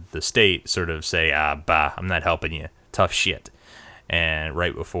in the state sort of say, I'm not helping you, tough shit. And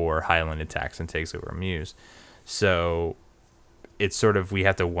right before Highland attacks and takes over Muse. So it's sort of, we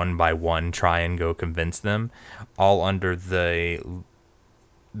have to one by one try and go convince them, all under the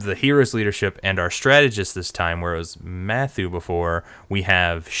hero's leadership and our strategist this time, where it was Matthew before, we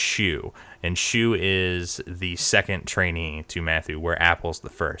have Shu. And Shu is the second trainee to Matthew, where Apple's the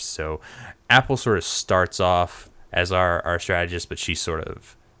first. So Apple sort of starts off as our strategist, but she sort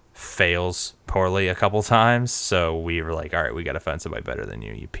of fails poorly a couple times. So we were like, all right, we got to find somebody better than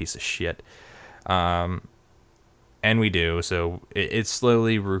you piece of shit. And we do. So it's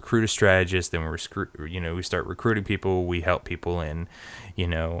slowly recruit a strategist, then we start recruiting people. We help people in,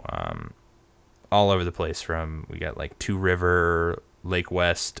 all over the place. We got like Two River, Lake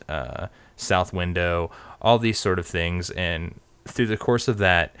West, South Window, all these sort of things. And through the course of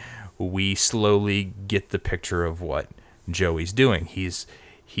that, we slowly get the picture of what Joey's doing. He's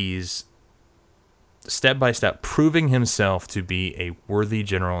step by step proving himself to be a worthy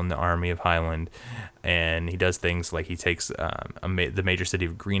general in the army of Highland, and he does things like he takes the major city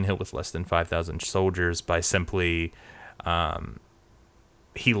of Greenhill with less than 5,000 soldiers by simply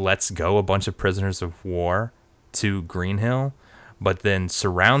he lets go a bunch of prisoners of war to Greenhill, but then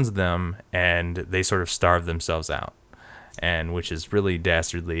surrounds them and they sort of starve themselves out, and which is really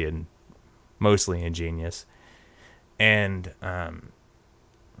dastardly and mostly ingenious. And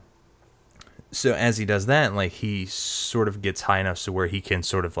so as he does that, like, he sort of gets high enough so where he can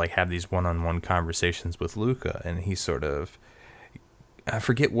sort of like have these one-on-one conversations with Luca, and he sort of, I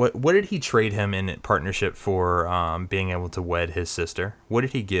forget what did he trade him in partnership for, being able to wed his sister? What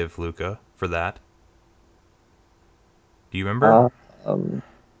did he give Luca for that? Do you remember? I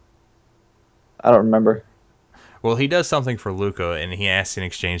don't remember. Well, he does something for Luca, and he asks in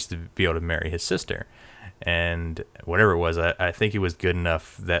exchange to be able to marry his sister. And whatever it was, I think it was good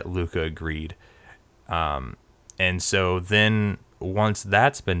enough that Luca agreed. And so then once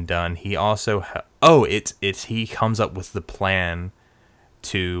that's been done, he also he comes up with the plan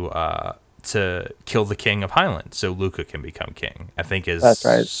to kill the king of Highland so Luca can become king. I think is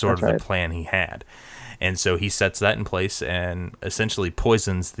the plan he had. And so he sets that in place and essentially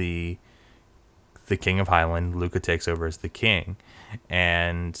poisons the king of Highland. Luca takes over as the king,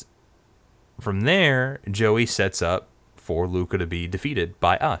 and from there, Joey sets up for Luca to be defeated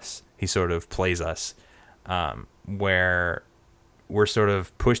by us. He sort of plays us, where we're sort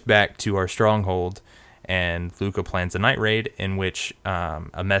of pushed back to our stronghold, and Luca plans a night raid in which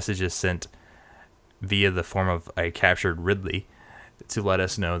a message is sent via the form of a captured Ridley to let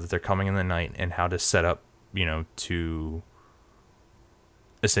us know that they're coming in the night and how to set up to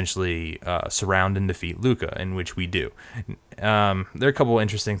essentially surround and defeat Luca, in which we do. There are a couple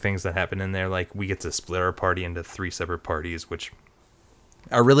interesting things that happen in there, like we get to split our party into 3 separate parties, which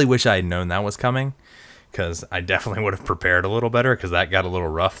I really wish I had known that was coming, because I definitely would have prepared a little better, because that got a little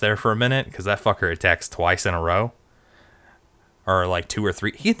rough there for a minute, because that fucker attacks twice in a row. Or like 2 or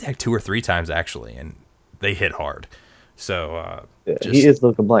 3. He attacked 2 or 3 times, actually, and they hit hard. So, he is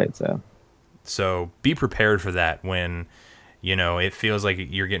Luca Blight, So be prepared for that when... it feels like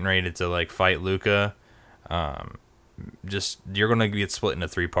you're getting ready to like fight Luca. You're gonna get split into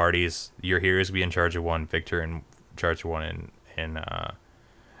 3 parties. Your heroes will be in charge of 1, Victor in charge of 1, and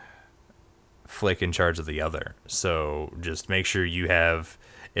Flick in charge of the other. So just make sure you have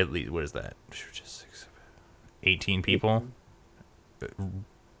at least, what is that? 18 people.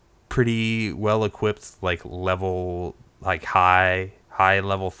 Pretty well equipped, like high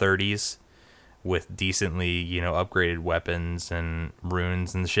level 30s. With decently, upgraded weapons and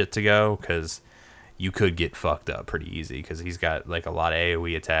runes and shit to go, because you could get fucked up pretty easy, because he's got like a lot of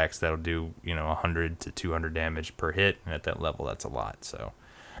AoE attacks that'll do 100 to 200 damage per hit, and at that level that's a lot. So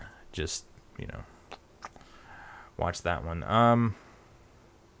just watch that one.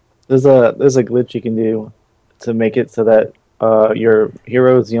 There's a glitch you can do to make it so that your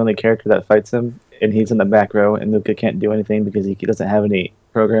hero is the only character that fights him, and he's in the back row, and Luca can't do anything because he doesn't have any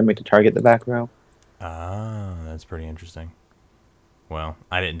programming to target the back row. Ah, that's pretty interesting. Well,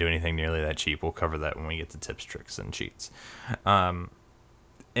 I didn't do anything nearly that cheap. We'll cover that when we get to tips, tricks, and cheats.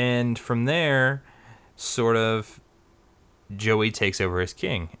 And from there, sort of, Joey takes over as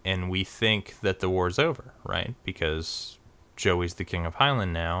king, and we think that the war's over, right? Because Joey's the king of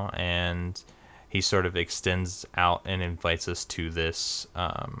Highland now, and he sort of extends out and invites us to this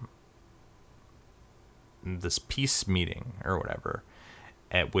this peace meeting or whatever.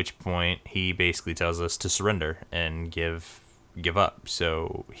 At which point he basically tells us to surrender and give up,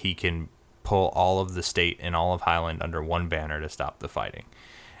 so he can pull all of the state and all of Highland under one banner to stop the fighting.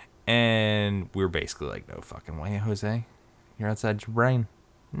 And we're basically like, no fucking way, Jose. You're outside your brain.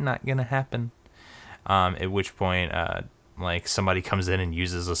 Not gonna happen. At which point, like, somebody comes in and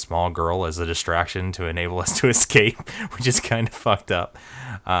uses a small girl as a distraction to enable us to escape, which is kind of fucked up.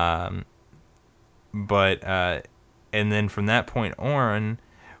 And then from that point on,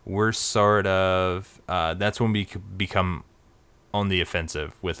 we're sort of... that's when we become on the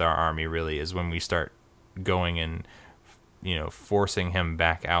offensive with our army, really, is when we start going and, forcing him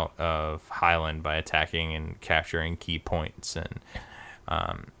back out of Highland by attacking and capturing key points, and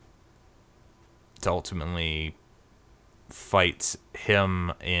to ultimately fight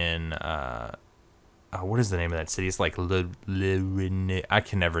him in... what is the name of that city? It's like I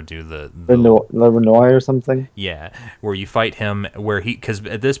can never do the Le Renoir or something. Yeah, where you fight him, because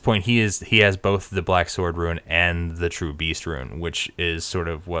at this point he has both the Black Sword rune and the True Beast rune, which is sort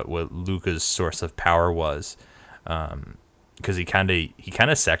of what Luca's source of power was. Because he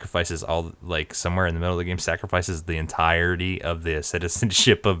kind of sacrifices all, like, somewhere in the middle of the game, sacrifices the entirety of the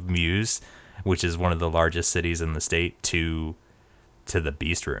citizenship of Muse, which is one of the largest cities in the state, to the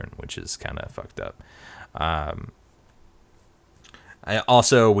Beast rune, which is kind of fucked up.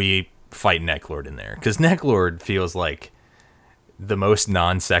 We fight Necklord in there, because Necklord feels like the most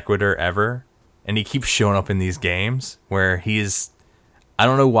non sequitur ever, and he keeps showing up in these games where he's... I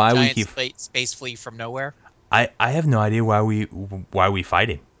don't know why Giant we keep... space flea from nowhere. I have no idea why we fight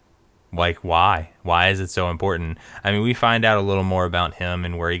him. Like, why? Why is it so important? I mean, we find out a little more about him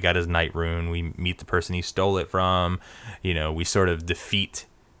and where he got his Night Rune. We meet the person he stole it from. We sort of defeat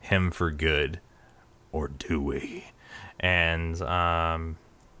him for good. Or do we? And, and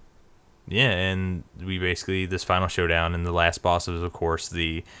we basically, this final showdown, and the last boss is, of course,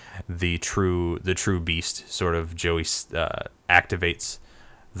 the true beast. Sort of, Joey activates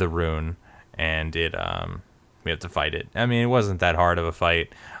the rune, and it... we have to fight it. I mean, it wasn't that hard of a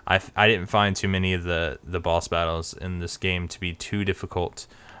fight. I didn't find too many of the boss battles in this game to be too difficult.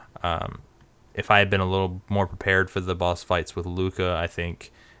 If I had been a little more prepared for the boss fights with Luca, I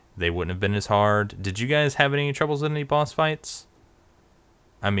think they wouldn't have been as hard. Did you guys have any troubles in any boss fights?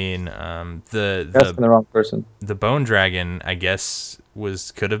 I mean, That's the wrong person. The Bone Dragon, I guess,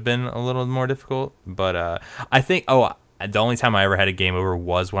 could have been a little more difficult, but I think... the only time I ever had a game over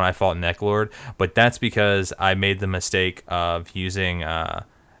was when I fought Necklord, but that's because I made the mistake of using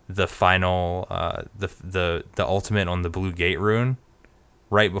the final, the ultimate on the Blue Gate rune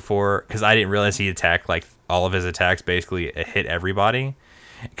right before, because I didn't realize he attacked, like, all of his attacks basically hit everybody.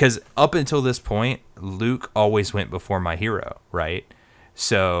 Because up until this point, Luke always went before my hero, right?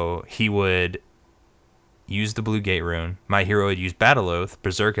 So he would use the Blue Gate Rune. My hero would use Battle Oath,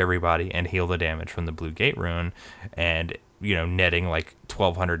 berserk everybody, and heal the damage from the Blue Gate Rune, and netting like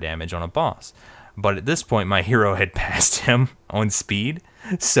 1,200 damage on a boss. But at this point, my hero had passed him on speed.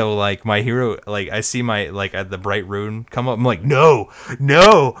 So like my hero, like I see my the bright rune come up. I'm like, no.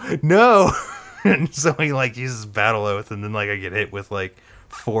 And so he like uses Battle Oath, and then like I get hit with like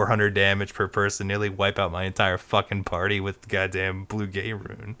 400 damage per person, nearly wipe out my entire fucking party with the goddamn Blue Gate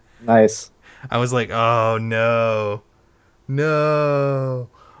Rune. Nice. I was like, oh no.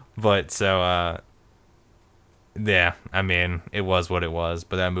 But so yeah, I mean, it was what it was,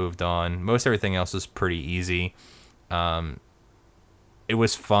 but I moved on. Most everything else was pretty easy. It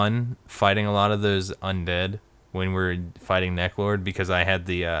was fun fighting a lot of those undead when we were fighting Necklord, because I had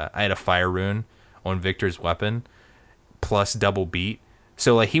a fire rune on Victor's weapon plus double beat.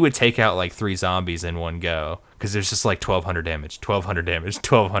 So like he would take out like 3 zombies in one go, because there's just like 1,200 damage, 1,200 damage,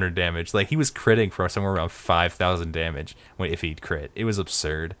 1,200 damage. Like he was critting for somewhere around 5,000 damage if he'd crit. It was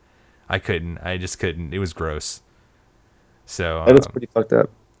absurd. I just couldn't. It was gross. So That is pretty fucked up.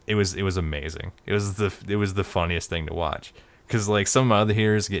 It was amazing. It was the funniest thing to watch, because like some other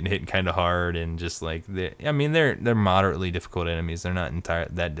heroes getting hit kind of hard, and just like they're moderately difficult enemies. They're not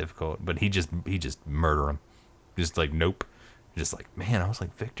that difficult, but he just murder them. Just like nope. Just like, man, I was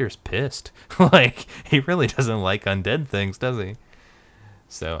like, Victor's pissed. Like he really doesn't like undead things, does he?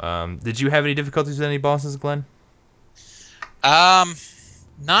 So did you have any difficulties with any bosses, Glenn?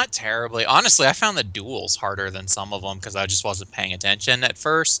 Not terribly. Honestly, I found the duels harder than some of them because I just wasn't paying attention at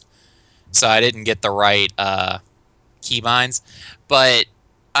first. So I didn't get the right keybinds. But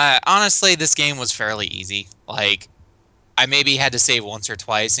honestly, this game was fairly easy. Like, I maybe had to save once or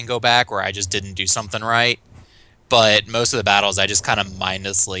twice and go back where I just didn't do something right. But most of the battles, I just kind of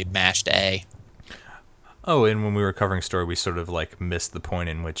mindlessly mashed A. Oh, and when we were covering story, we sort of like missed the point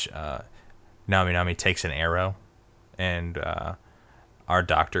in which Nami takes an arrow, and our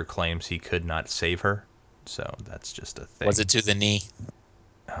doctor claims he could not save her. So that's just a thing. Was it to the knee?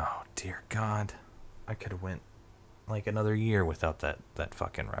 Oh, dear God. I could have went like another year without that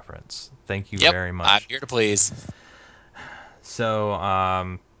fucking reference. Thank you very much. I'm here to please.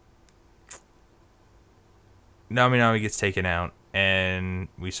 So, Nami gets taken out, and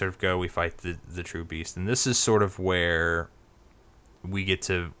we sort of we fight the true beast. And this is sort of where we get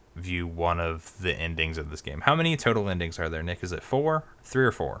to view one of the endings of this game. How many total endings are there, Nick? Is it 4? 3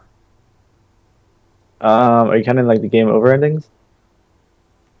 or 4? Are you counting like the game over endings?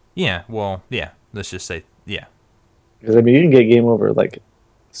 Yeah, well, yeah. Let's just say, yeah. Because I mean, you can get game over like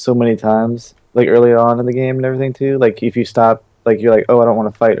so many times, like early on in the game and everything too. Like if you stop, like you're like, oh, I don't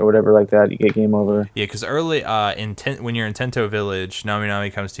want to fight or whatever like that, you get game over. Yeah, because early when you're in Tento Village,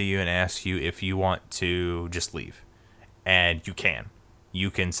 Nami comes to you and asks you if you want to just leave, and you can. You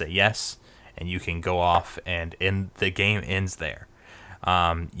can say yes, and you can go off, and the game ends there.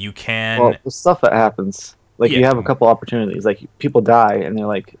 You can. Well, the stuff that happens, like you have a couple opportunities. Like people die, and they're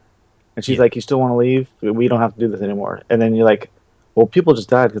like, and she's like, "You still want to leave? We don't have to do this anymore." And then you're like, "Well, people just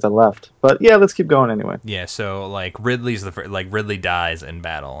died because I left." But yeah, let's keep going anyway. Yeah. So like Ridley's Ridley dies in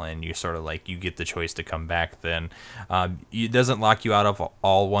battle, and you sort of like you get the choice to come back. Then it doesn't lock you out of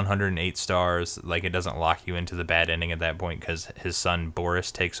all 108 stars. Like it doesn't lock you into the bad ending at that point, because his son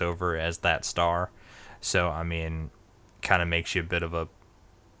Boris takes over as that star. So I mean, kind of makes you a bit of a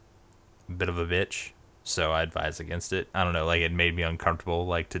bitch. So I advise against it. I don't know, like it made me uncomfortable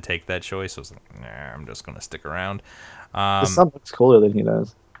like to take that choice. I was like, nah, I'm just gonna stick around. His son looks cooler than he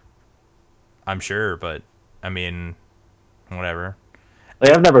does. I'm sure, but I mean, whatever. Like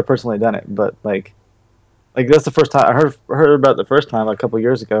I've never personally done it, but like that's the first time I heard about it the first time like, a couple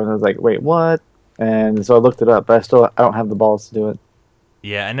years ago, and I was like, wait, what? And so I looked it up, but I don't have the balls to do it.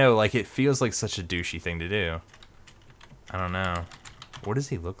 Yeah, I know. Like it feels like such a douchey thing to do. I don't know. What does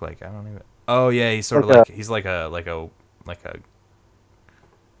he look like? I don't even. Oh yeah, he's sort of like he's like a.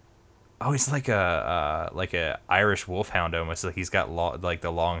 Oh, he's like a Irish wolfhound almost. Like he's got like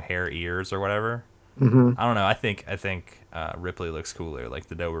the long hair ears or whatever. Mm-hmm. I don't know. I think Ripley looks cooler. Like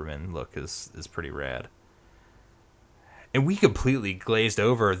the Doberman look is pretty rad. And we completely glazed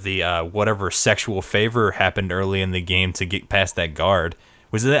over the whatever sexual favor happened early in the game to get past that guard.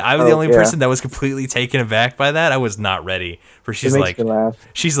 Was it? I was the only person that was completely taken aback by that. I was not ready for. She's like,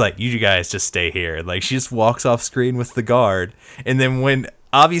 you guys just stay here. Like she just walks off screen with the guard, and then when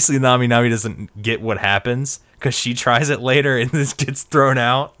obviously Nami doesn't get what happens because she tries it later and this gets thrown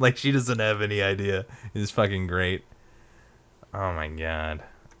out. Like she doesn't have any idea. It's fucking great. Oh my god.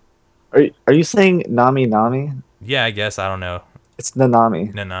 Are you saying Nami? Yeah, I guess I don't know. It's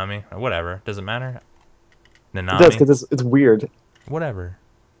Nanami. Whatever. Does it matter? Nanami. It does because it's weird. Whatever.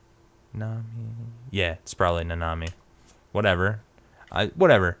 Nami. Yeah, it's probably Nanami. Whatever.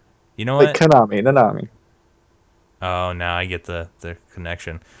 Whatever. You know Like what? Konami, Nanami. Oh, now I get the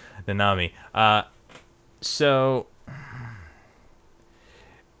connection. Nanami. So,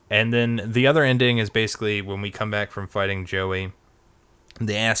 and then the other ending is basically when we come back from fighting Joey,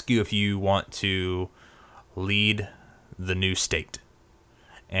 they ask you if you want to lead the new state,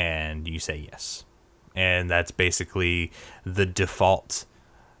 and you say yes. And that's basically the default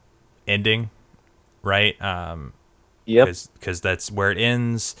ending, right? Yep. Because that's where it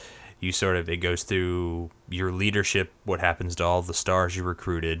ends. You sort of, it goes through your leadership, what happens to all the stars you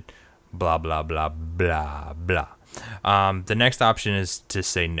recruited, blah blah blah blah blah. The next option is to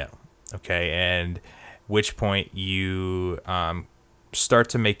say no, okay, and which point you start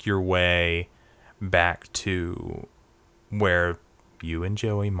to make your way back to where you and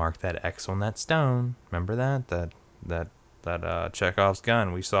Joey marked that X on that stone. Remember that Chekhov's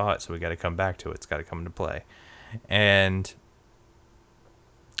gun? We saw it, so we got to come back to it. It's got to come into play. And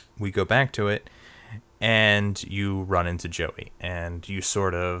we go back to it, and you run into Joey, and you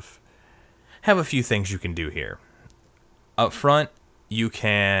sort of have a few things you can do here. Up front, you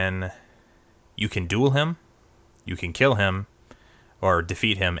can duel him, you can kill him, or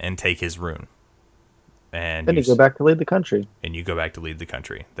defeat him and take his rune. And Then you go back to lead the country. And you go back to lead the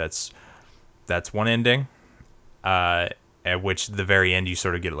country. That's one ending. At which the very end you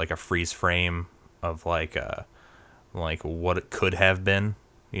sort of get like a freeze frame of like what it could have been,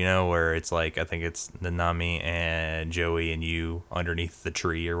 you know, where it's like, I think it's Nanami and Joey and you underneath the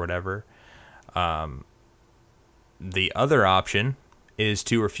tree or whatever. The other option is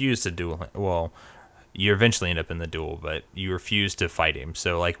to refuse to duel him. Well, you eventually end up in the duel, but you refuse to fight him.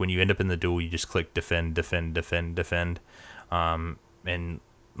 So like when you end up in the duel, you just click defend, defend, defend, defend. And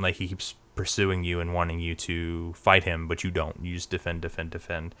like he keeps pursuing you and wanting you to fight him, but you don't. You just defend, defend,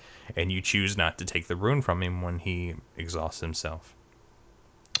 defend. And you choose not to take the rune from him when he exhausts himself.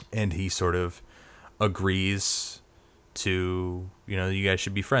 And he sort of agrees to, you know, you guys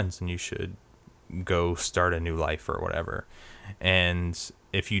should be friends and you should go start a new life or whatever. And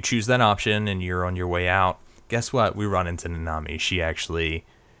if you choose that option and you're on your way out, guess what? We run into Nanami. She actually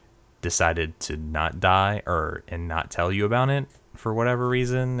decided to not die and not tell you about it for whatever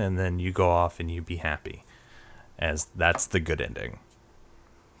reason, and then you go off and you be happy, as that's the good ending.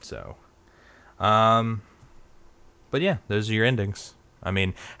 So, but yeah, those are your endings. I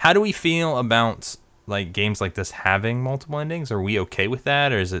mean, how do we feel about like games like this having multiple endings? Are we okay with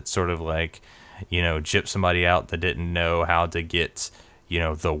that, or is it sort of like, you know, gyp somebody out that didn't know how to get, you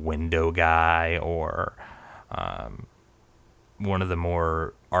know, the window guy, or one of the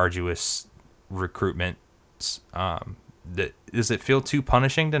more arduous recruitments? Does it feel too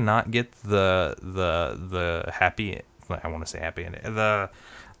punishing to not get the happy? I want to say happy ending. The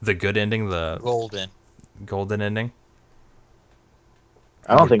good ending, the golden ending.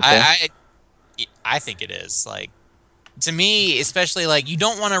 I don't think so. I think it is. Like, to me, especially, like, you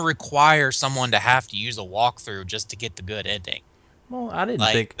don't want to require someone to have to use a walkthrough just to get the good ending. Well, I didn't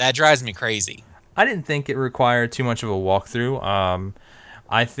think that drives me crazy. I didn't think it required too much of a walkthrough.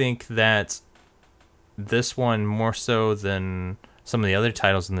 I think that this one, more so than some of the other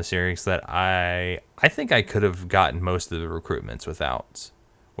titles in the series, that I think I could have gotten most of the recruitments without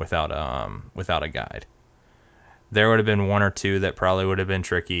a guide. There would have been one or two that probably would have been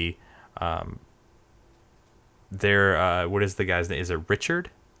tricky. What is the guy's name? Is it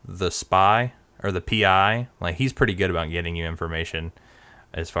Richard, the spy or the PI? Like, he's pretty good about getting you information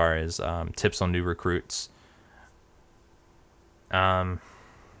as far as tips on new recruits.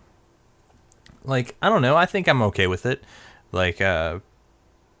 Like, I don't know. I think I'm okay with it. Like,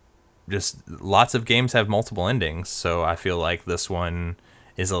 just lots of games have multiple endings, so I feel like this one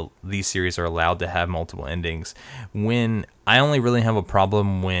these series are allowed to have multiple endings. When I only really have a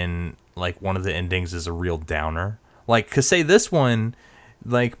problem when like one of the endings is a real downer. Like, 'cause say this one,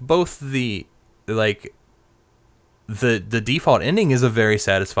 like both the default ending is a very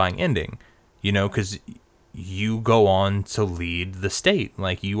satisfying ending, you know, 'cause you go on to lead the state.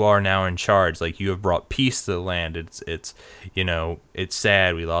 Like, you are now in charge. Like, you have brought peace to the land. It's you know, it's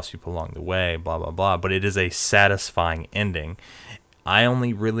sad. We lost people along the way, blah, blah, blah. But it is a satisfying ending. I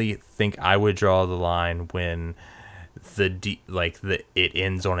only really think I would draw the line when it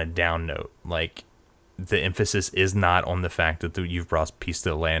ends on a down note. Like, the emphasis is not on the fact that you've brought peace to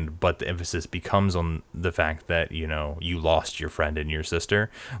the land, but the emphasis becomes on the fact that, you know, you lost your friend and your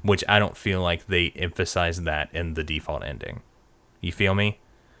sister, which I don't feel like they emphasize that in the default ending. You feel me?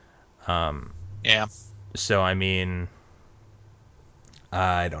 Yeah. So, I mean,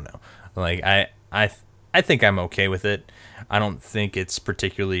 I don't know. Like, I think I'm okay with it. I don't think it's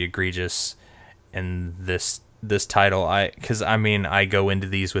particularly egregious in this title. Because I mean, I go into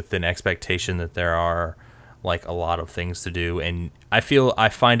these with an expectation that there are like a lot of things to do, and I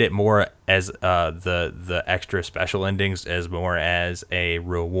find it more as the extra special endings as more as a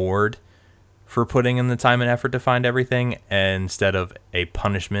reward for putting in the time and effort to find everything, instead of a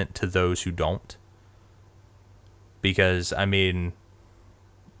punishment to those who don't. Because I mean,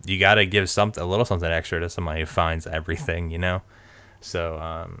 you got to give a little something extra to somebody who finds everything, you know.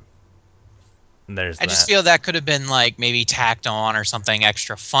 So there's that. I just feel that could have been like maybe tacked on or something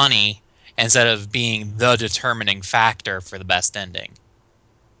extra funny instead of being the determining factor for the best ending.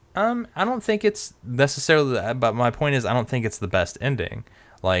 I don't think it's necessarily that, but my point is I don't think it's the best ending.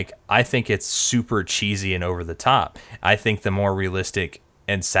 Like, I think it's super cheesy and over the top. I think the more realistic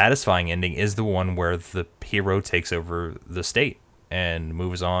and satisfying ending is the one where the hero takes over the state and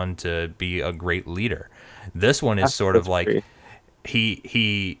moves on to be a great leader. This one is sort of like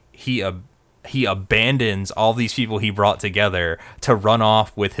he abandons all these people he brought together to run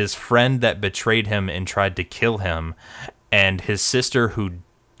off with his friend that betrayed him and tried to kill him, and his sister who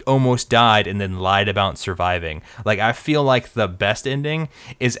almost died and then lied about surviving. Like, I feel like the best ending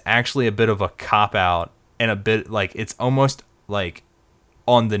is actually a bit of a cop-out and a bit like it's almost like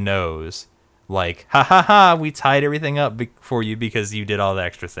on the nose. Like, ha ha ha, we tied everything up for you because you did all the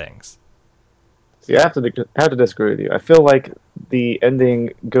extra things. See, I have to disagree with you. I feel like the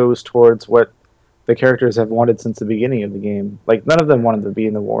ending goes towards what the characters have wanted since the beginning of the game. Like, none of them wanted to be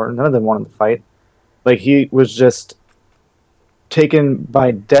in the war. None of them wanted to fight. Like, he was just taken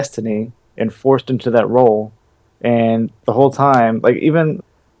by destiny and forced into that role. And the whole time, like, even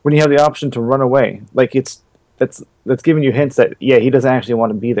when you have the option to run away, like, that's giving you hints that, yeah, he doesn't actually want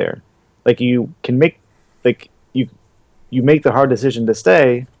to be there. Like, you can make, like, you make the hard decision to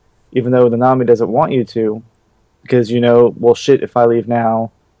stay, even though the Nami doesn't want you to, because you know, well, shit, if I leave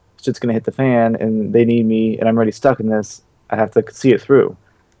now, shit's gonna hit the fan, and they need me, and I'm already stuck in this. I have to see it through.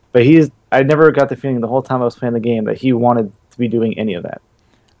 But I never got the feeling the whole time I was playing the game that he wanted to be doing any of that.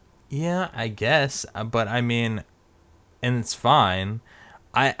 Yeah, I guess, but I mean, and it's fine.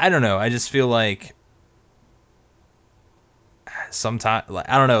 I don't know. I just feel like sometimes, like,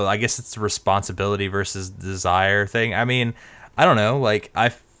 I don't know. I guess it's responsibility versus desire thing. I mean, I don't know. Like,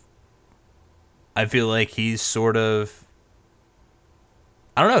 I feel like he's sort of,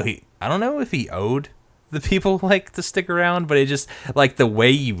 I don't know. I don't know if he owed the people like to stick around, but it just like the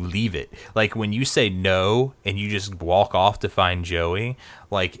way you leave it, like when you say no and you just walk off to find Joey,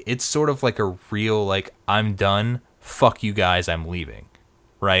 like it's sort of like a real like, I'm done, fuck you guys, I'm leaving,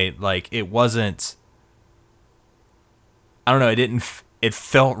 right? Like it wasn't, I don't know, it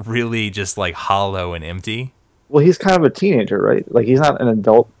felt really just like hollow and empty. Well, he's kind of a teenager, right? Like, he's not an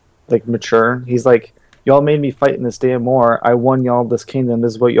adult, like, mature. He's like, y'all made me fight in this damn war. I won y'all this kingdom.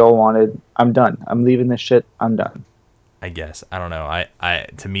 This is what y'all wanted. I'm done. I'm leaving this shit. I'm done. I guess. I don't know. I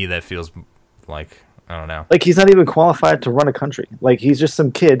to me, that feels like, I don't know. Like, he's not even qualified to run a country. Like, he's just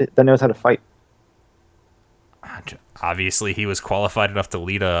some kid that knows how to fight. Obviously, he was qualified enough to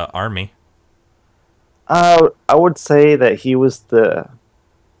lead a army. I would say that he was the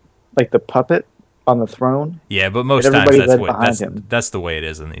puppet on the throne. Yeah, but most times that's the way it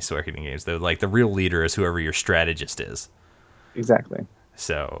is in these Suikoden games. Though, like the real leader is whoever your strategist is. Exactly.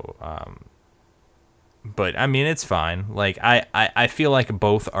 So, but I mean, it's fine. Like I feel like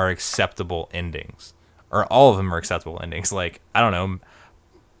both are acceptable endings, or all of them are acceptable endings. Like, I don't know.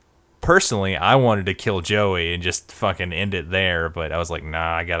 Personally, I wanted to kill Joey and just fucking end it there, but I was like,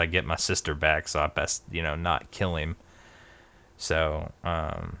 nah, I gotta get my sister back, so I best, not kill him. So,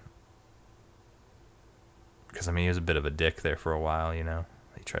 because, I mean, he was a bit of a dick there for a while, He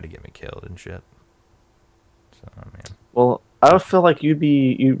tried to get me killed and shit. So, I mean. Well, I would feel like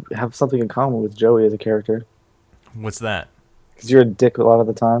you have something in common with Joey as a character. What's that? Because you're a dick a lot of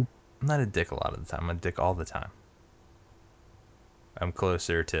the time. I'm not a dick a lot of the time. I'm a dick all the time. I'm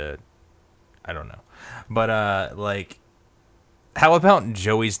closer to, I don't know. But, like, how about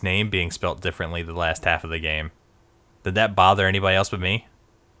Joey's name being spelt differently the last half of the game? Did that bother anybody else but me?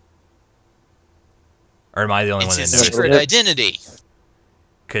 Or am I the only one that It's noticed? his secret identity.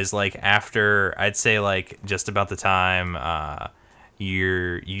 Because, like, after, I'd say, like, just about the time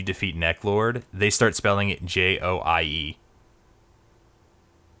you defeat Necklord, they start spelling it Joie.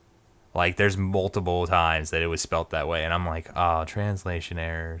 Like, there's multiple times that it was spelt that way, and I'm like, oh, translation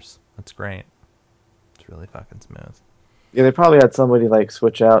errors. That's great. It's really fucking smooth. Yeah, they probably had somebody, like,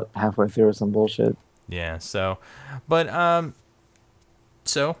 switch out halfway through or some bullshit. Yeah, so, but,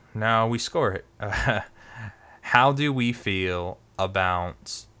 so, now we score it. How do we feel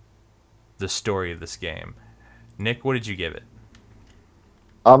about the story of this game. Nick, what did you give it?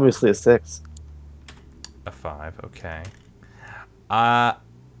 Obviously a 6. A 5. Okay.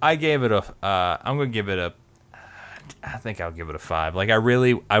 I gave it a. I'm gonna give it a. I think I'll give it a 5. Like I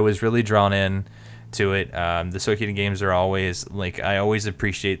was really drawn in to it. The Suikoden games are always like I always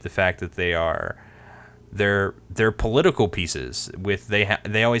appreciate the fact that they're political pieces with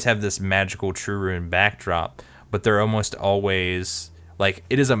they always have this magical true rune backdrop, but they're almost always like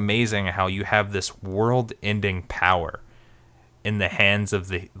it is amazing how you have this world-ending power in the hands of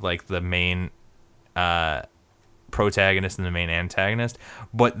the main protagonist and the main antagonist,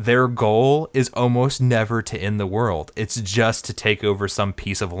 but their goal is almost never to end the world. It's just to take over some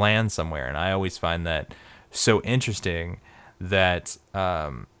piece of land somewhere, and I always find that so interesting that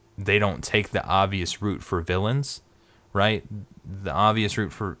they don't take the obvious route for villains, right? The obvious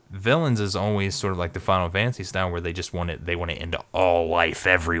route for villains is always sort of like the Final Fantasy style, where they just want to end all life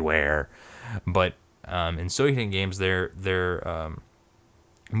everywhere. But in Suikoden games, their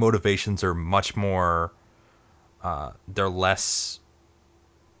motivations are much more. They're less.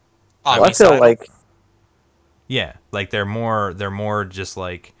 Well, I feel like Yeah, like they're more just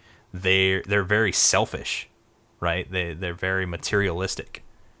like they're very selfish, right? They're very materialistic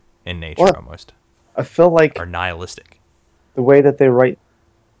in nature, Well, almost, I feel like or nihilistic. the way that they write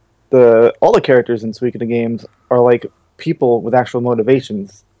all the characters in Suikoden games are like people with actual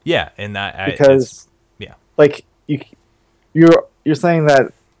motivations. Yeah, and that Because yeah, like you're saying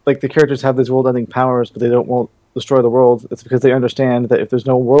that like the characters have these world-ending powers, but they won't destroy the world. It's because they understand that if there's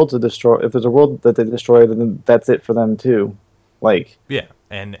no world to destroy, if there's a world that they destroy, then that's it for them too. Like yeah,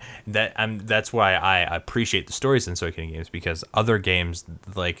 and that's why I appreciate the stories in Suikoden games, because other games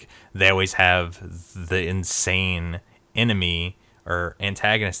like they always have the insane enemy or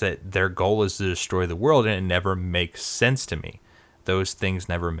antagonist that their goal is to destroy the world, and it never makes sense to me. Those things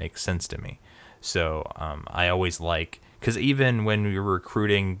never make sense to me. So I always like, because even when you're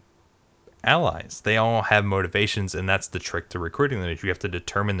recruiting allies, they all have motivations, and that's the trick to recruiting them, is you have to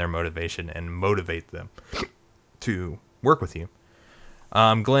determine their motivation and motivate them to work with you.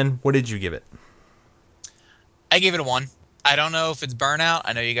 Glenn, what did you give it? I gave it a 1. I don't know if it's burnout.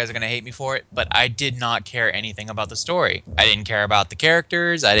 I know you guys are going to hate me for it, but I did not care anything about the story. I didn't care about the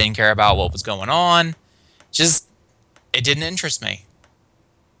characters. I didn't care about what was going on. Just, it didn't interest me.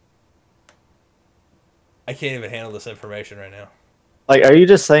 I can't even handle this information right now. Like, are you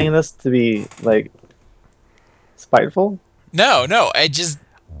just saying this to be like spiteful? No, I just,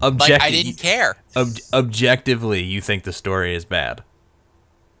 like, I didn't care. Objectively, you think the story is bad.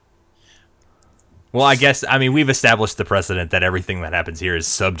 Well, I mean, we've established the precedent that everything that happens here is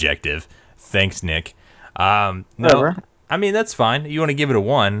subjective. Thanks, Nick. No, Whatever. I mean, that's fine. You want to give it a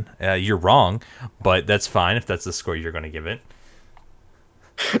 1, you're wrong, but that's fine if that's the score you're going to give it.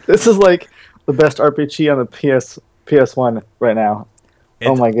 This is like the best RPG on the PS1 right now.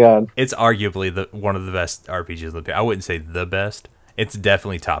 Oh my god. It's arguably one of the best RPGs. I wouldn't say the best. It's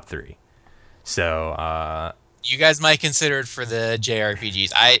definitely top 3. So, You guys might consider it for the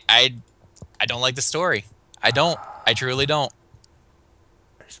JRPGs. I don't like the story. I don't. I truly don't.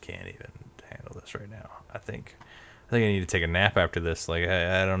 I just can't even handle this right now. I think I need to take a nap after this. Like,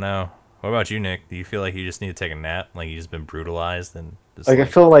 I don't know. What about you, Nick? Do you feel like you just need to take a nap? Like you just been brutalized and just Like I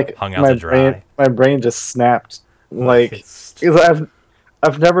feel like hung out to dry? my brain just snapped. Like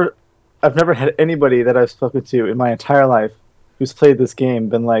I've never had anybody that I've spoken to in my entire life who's played this game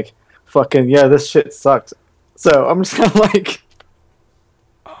been like, fucking yeah, this shit sucked. So I'm just kind of like,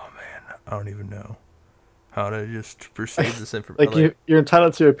 oh man, I don't even know how to just perceive this information. like you're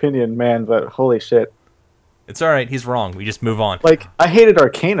entitled to your opinion, man, but holy shit. It's all right. He's wrong. We just move on. Like I hated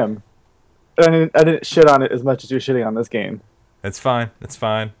Arcanum. I didn't shit on it as much as you're shitting on this game. That's fine. That's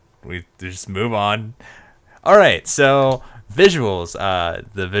fine. We just move on. All right. So visuals.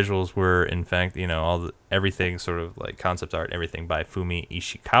 The visuals were, in fact, everything sort of like concept art, everything by Fumi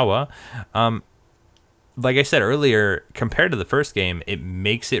Ishikawa. Like I said earlier, compared to the first game, it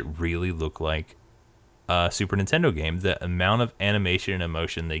makes it really look like a Super Nintendo game. The amount of animation and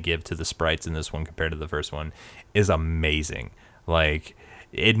emotion they give to the sprites in this one compared to the first one is amazing. Like,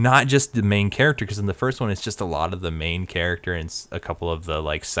 it not just the main character, because in the first one it's just a lot of the main character and a couple of the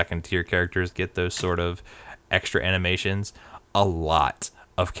like second tier characters get those sort of extra animations. A lot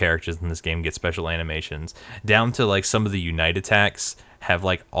of characters in this game get special animations, down to like some of the unite attacks have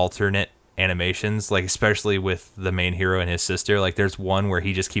like alternate animations, like especially with the main hero and his sister. Like there's one where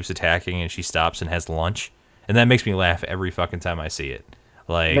he just keeps attacking and she stops and has lunch, and that makes me laugh every fucking time I see it.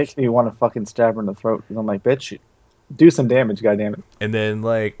 Like, It makes me want to fucking stab her in the throat. And I'm like, bitch, do some damage, goddammit. and then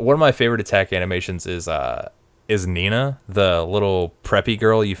like one of my favorite attack animations is is Nina, the little preppy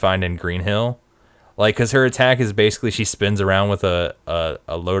girl you find in Green Hill. Like, because her attack is basically she spins around with a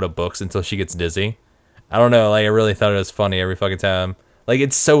load of books until she gets dizzy. I don't know. Like, I really thought it was funny every fucking time. Like,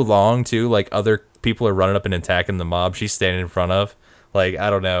 it's so long, too. Like, other people are running up and attacking the mob she's standing in front of. Like, I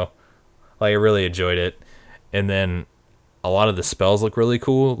don't know. Like, I really enjoyed it. And then a lot of the spells look really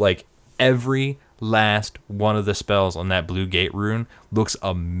cool. Like, every last one of the spells on that blue gate rune looks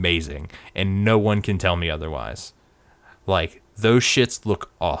amazing. And no one can tell me otherwise. Like, those shits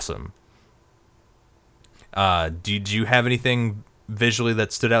look awesome. Did you have anything visually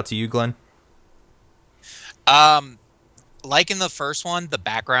that stood out to you, Glenn? Like in the first one, the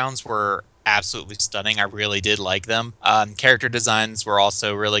backgrounds were absolutely stunning. I really did like them. Character designs were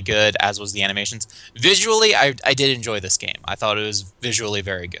also really good, as was the animations. Visually, I did enjoy this game. I thought it was visually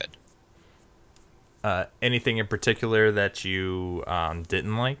very good. Anything in particular that you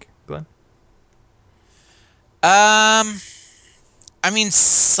didn't like, Glenn? I mean,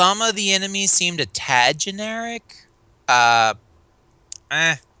 some of the enemies seemed a tad generic. I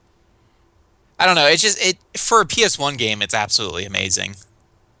don't know. It's just for a PS1 game. It's absolutely amazing.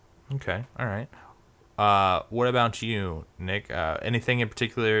 Okay, all right. What about you, Nick? Anything in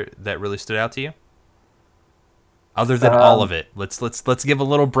particular that really stood out to you? Other than all of it, let's give a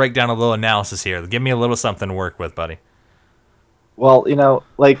little breakdown, a little analysis here. Give me a little something to work with, buddy. Well,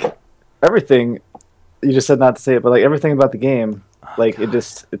 like everything you just said, not to say it, but like everything about the game, like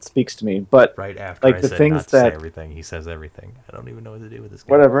it speaks to me. But Right after like I the said things not to say that everything, he says everything. I don't even know what to do with this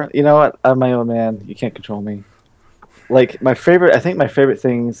game. whatever, you know what? I'm my own man. You can't control me. Like I think my favorite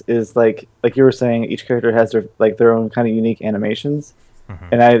things is like you were saying, each character has their own kind of unique animations,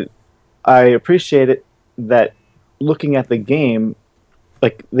 and I appreciate it that looking at the game,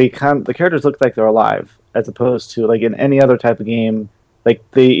 like the characters look like they're alive, as opposed to like in any other type of game, like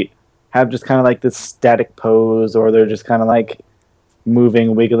they have just kind of like this static pose, or they're just kind of like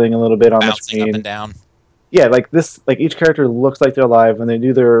moving, wiggling a little bit on the Bouncing screen. up and down. Yeah, like this, like each character looks like they're alive when they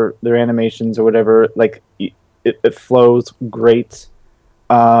do their animations or whatever. Like it flows great,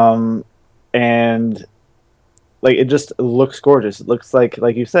 and like it just looks gorgeous. It looks like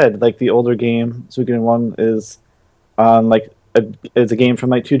you said, like the older game, Suikoden 1 is it's a game from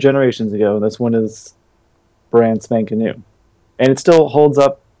like 2 generations ago. This one is brand spanking new, and it still holds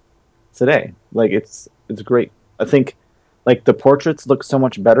up today. Like it's great. I think like the portraits look so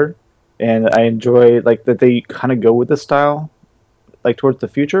much better, and I enjoy like that they kind of go with the style, like towards the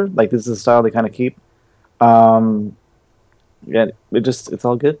future. Like this is the style they kind of keep. Yeah, it's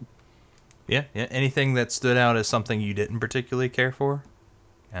all good. Yeah. Anything that stood out as something you didn't particularly care for?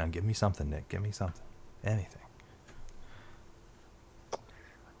 Give me something, Nick. Give me something. Anything.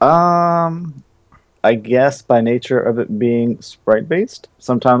 I guess by nature of it being sprite based,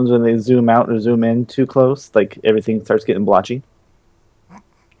 sometimes when they zoom out or zoom in too close, like everything starts getting blotchy.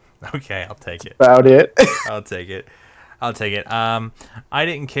 Okay, I'll take it. About it. I'll take it. I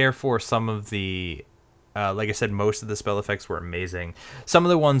didn't care for some of the, like I said, most of the spell effects were amazing. Some of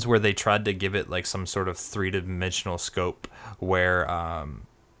the ones where they tried to give it like some sort of 3-dimensional scope, where,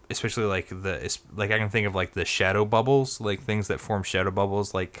 especially like I can think of like the shadow bubbles, like things that form shadow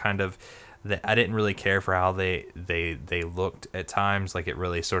bubbles, like kind of. I didn't really care for how they looked at times. Like it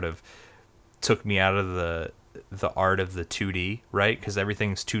really sort of took me out of the art of the 2D, right? Because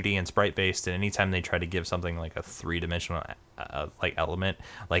everything's 2D and sprite based, and anytime they try to give something like a 3-dimensional like element,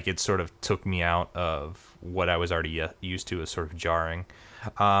 like it sort of took me out of what I was already used to as sort of jarring.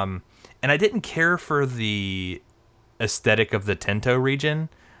 And I didn't care for the aesthetic of the Tento region.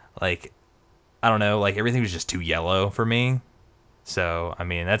 Like I don't know, like everything was just too yellow for me. So, I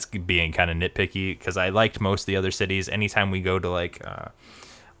mean, that's being kind of nitpicky, because I liked most of the other cities. Anytime we go to, like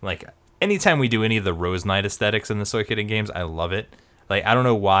anytime we do any of the Rose Knight aesthetics in the Suikoden games, I love it. Like, I don't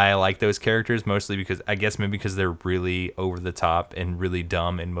know why I like those characters, mostly because, I guess maybe because they're really over the top and really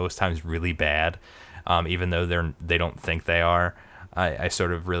dumb and most times really bad, even though they don't think they are. I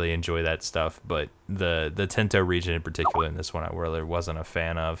sort of really enjoy that stuff, but the Tento region in particular in this one I really wasn't a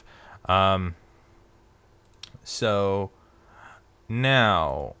fan of. So...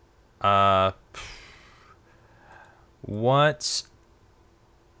 Now, what?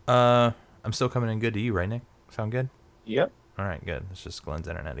 I'm still coming in good to you, right, Nick? Sound good? Yep. All right, good. It's just Glenn's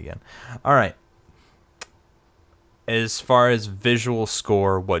internet again. All right. As far as visual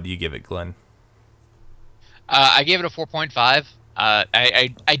score, what do you give it, Glenn? I gave it a 4.5.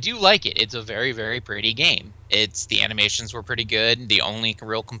 I do like it. It's a very, very pretty game. The animations were pretty good. The only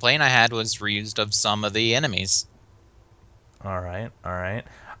real complaint I had was reused of some of the enemies. All right.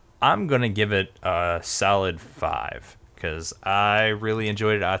 I'm going to give it a solid 5, because I really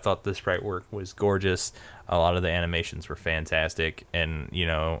enjoyed it. I thought the sprite work was gorgeous. A lot of the animations were fantastic, and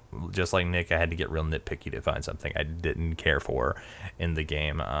just like Nick, I had to get real nitpicky to find something I didn't care for in the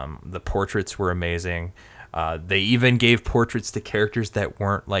game. The portraits were amazing. They even gave portraits to characters that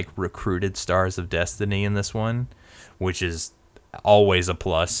weren't like recruited stars of Destiny in this one, which is always a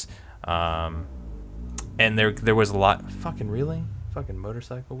plus. And there was a lot. Fucking really? Fucking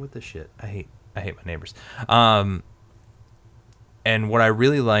motorcycle with the shit. I hate my neighbors. And what I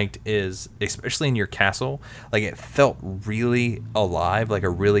really liked is, especially in your castle, like it felt really alive, like a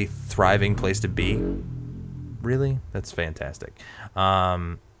really thriving place to be. Really? That's fantastic.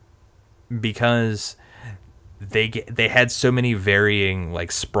 Because they had so many varying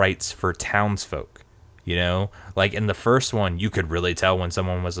like sprites for townsfolk. Like in the first one, you could really tell when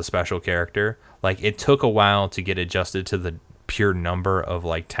someone was a special character. Like it took a while to get adjusted to the pure number of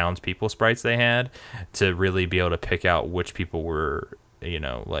like townspeople sprites they had to really be able to pick out which people were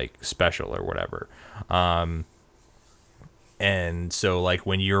like special or whatever. And so like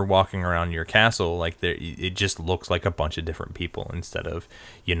when you're walking around your castle, like it just looks like a bunch of different people instead of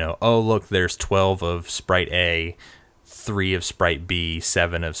oh look, there's 12 of sprite A, 3 of sprite B,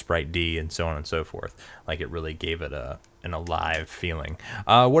 7 of sprite D, and so on and so forth. Like it really gave it an alive feeling.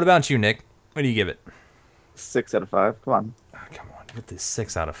 What about you, Nick? What do you give it? 6 out of 5. Come on. Oh, come on, with this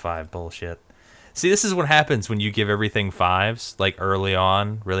 6 out of 5 bullshit. See, this is what happens when you give everything 5s, like early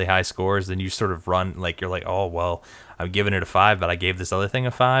on, really high scores. Then you sort of run, like you're like, oh well, I'm giving it a 5, but I gave this other thing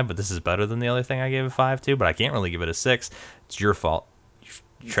a 5, but this is better than the other thing I gave a 5 to, but I can't really give it a 6. It's your fault.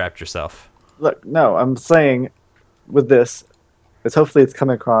 You trapped yourself. Look, no, I'm saying with this, is hopefully it's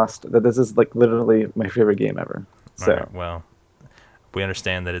coming across that this is like literally my favorite game ever. So, right, well, we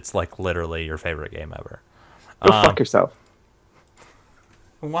understand that it's like literally your favorite game ever. Go fuck yourself.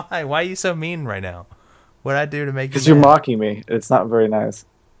 Why? Why are you so mean right now? What'd I do to make you Because you're mocking me. It's not very nice.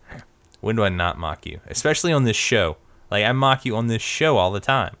 When do I not mock you? Especially on this show. Like, I mock you on this show all the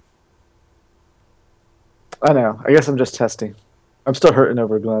time. I know. I guess I'm just testing. I'm still hurting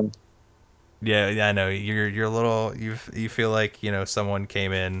over Glenn. Yeah, I know. You're a little... You feel like, someone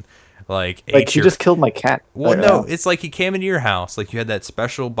came in, like he just killed my cat. Well, no, it's like he came into your house, like you had that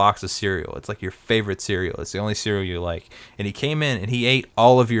special box of cereal. It's like your favorite cereal. It's the only cereal you like. And he came in and he ate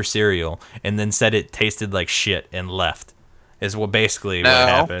all of your cereal and then said it tasted like shit and left. Is what basically what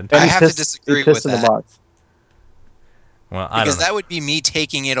happened. I have to disagree with that. Well, I don't know. Because that would be me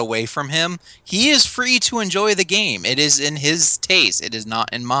taking it away from him. He is free to enjoy the game. It is in his taste. It is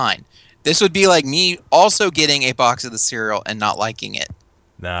not in mine. This would be like me also getting a box of the cereal and not liking it.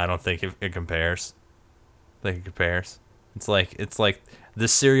 No, I don't think it compares. I think it compares. It's like the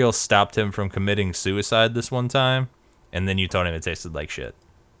cereal stopped him from committing suicide this one time, and then you told him it tasted like shit.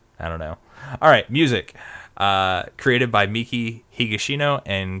 I don't know. All right, music. Created by Miki Higashino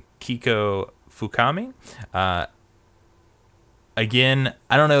and Kiko Fukami. Again,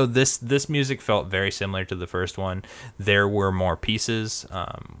 I don't know. This music felt very similar to the first one. There were more pieces,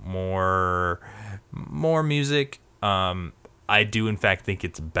 more music. I do, in fact, think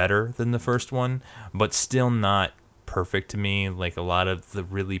it's better than the first one, but still not perfect to me. Like, a lot of the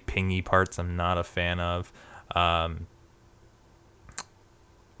really pingy parts I'm not a fan of.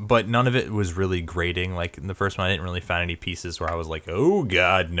 But none of it was really grating. Like, in the first one, I didn't really find any pieces where I was like, oh,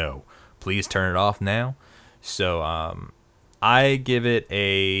 God, no. Please turn it off now. So, I give it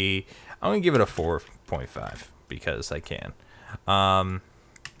I'm going to give it a 4.5 because I can.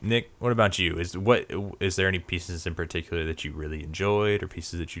 Nick, what about you? Is there any pieces in particular that you really enjoyed or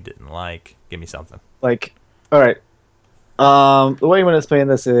pieces that you didn't like? Give me something. Like, all right. The way I'm going to explain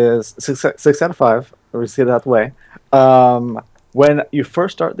this is 6 out of 5. We'll just get it out the way. When you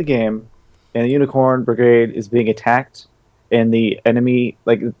first start the game and the Unicorn Brigade is being attacked and the enemy,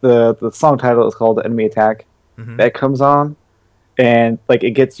 like the song title is called The Enemy Attack, that comes on and like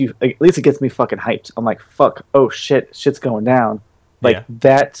it gets you, like, at least it gets me fucking hyped. I'm like, fuck, oh shit's going down. Like,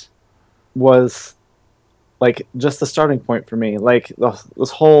 that was, like, just the starting point for me. Like,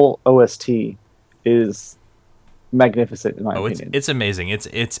 this whole OST is magnificent, in my opinion. It's amazing.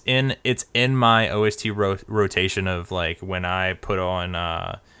 It's in my OST rotation of, like, when I put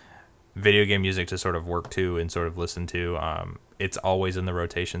on video game music to sort of work to and sort of listen to. It's always in the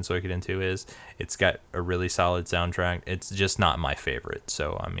rotation Suikoden II is. It's got a really solid soundtrack. It's just not my favorite.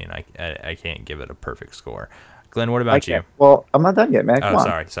 So, I mean, I can't give it a perfect score. Glenn, what about you? Well, I'm not done yet, man. Come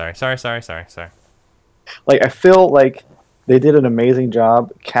on. Sorry. Like, I feel like they did an amazing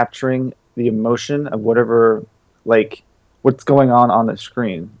job capturing the emotion of whatever, like, what's going on the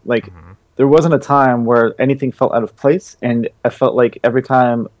screen. Like, there wasn't a time where anything felt out of place, and I felt like every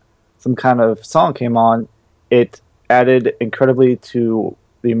time some kind of song came on, it added incredibly to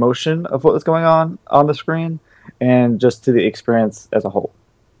the emotion of what was going on the screen, and just to the experience as a whole.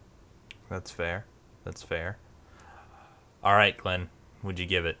 That's fair. That's fair. All right, Glenn, would you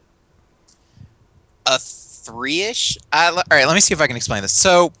give it? A 3-ish. All right, let me see if I can explain this.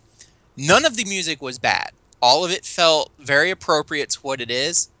 So, none of the music was bad. All of it felt very appropriate to what it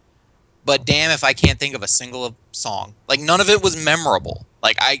is. But damn if I can't think of a single song. Like, none of it was memorable.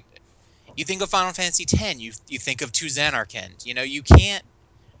 Like, you think of Final Fantasy X, you think of To Xanarkand. You know, you can't...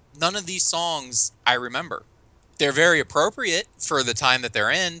 None of these songs I remember. They're very appropriate for the time that they're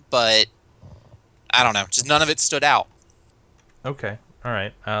in, but I don't know. Just none of it stood out. Okay. All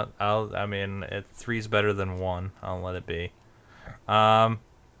right. I mean, 3's better than 1. I'll let it be.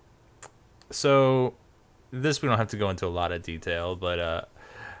 So, this we don't have to go into a lot of detail, but...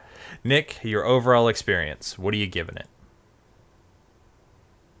 Nick, your overall experience, what are you giving it?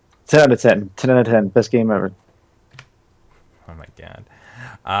 10 out of 10. 10 out of 10. Best game ever. Oh my god.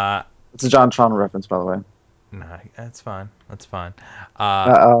 It's a John Tron reference, by the way. Nah, that's fine. That's fine.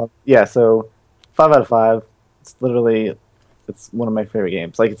 Yeah, so 5 out of 5. It's literally, it's one of my favorite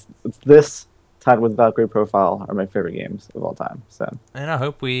games. Like, it's this tied with Valkyrie Profile are my favorite games of all time. So. And I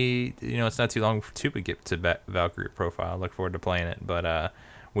hope it's not too long till we get to Valkyrie Profile. I look forward to playing it, but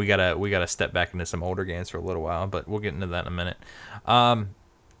we gotta step back into some older games for a little while, but we'll get into that in a minute.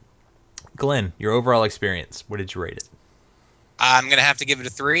 Glenn, your overall experience, what did you rate it? I'm going to have to give it a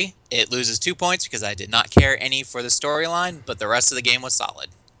 3. It loses 2 points because I did not care any for the storyline, but the rest of the game was solid.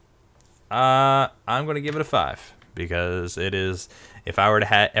 I'm going to give it a 5 because it is, if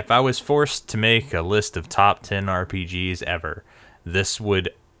I was forced to make a list of top 10 RPGs ever, this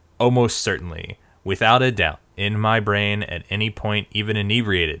would almost certainly, without a doubt, in my brain at any point, even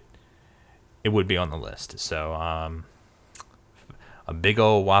inebriated, it would be on the list. So, a big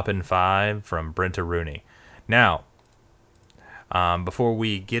old whopping 5 from Brent to Rooney. Now, before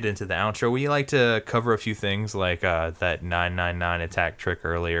we get into the outro, we like to cover a few things like that 999 attack trick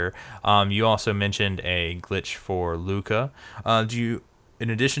earlier. You also mentioned a glitch for Luca. In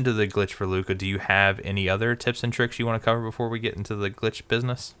addition to the glitch for Luca, do you have any other tips and tricks you want to cover before we get into the glitch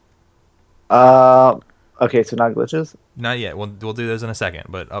business? Okay, so not glitches? Not yet. We'll do those in a second.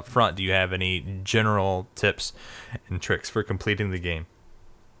 But up front, do you have any general tips and tricks for completing the game?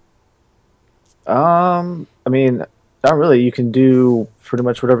 I mean, not really. You can do pretty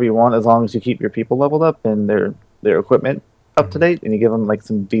much whatever you want as long as you keep your people leveled up and their equipment up to date, and you give them like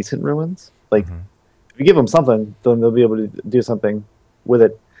some decent ruins. Like, if you give them something, then they'll be able to do something with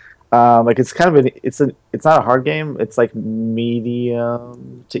it. Like it's kind of it's not a hard game. It's like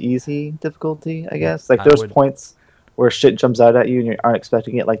medium to easy difficulty, I guess. Like there's points where shit jumps out at you and you aren't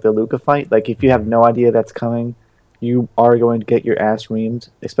expecting it, like the Luca fight. Like if you have no idea that's coming, you are going to get your ass reamed,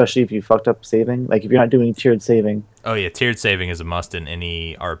 especially if you fucked up saving. Like if you're not doing tiered saving. Oh yeah, tiered saving is a must in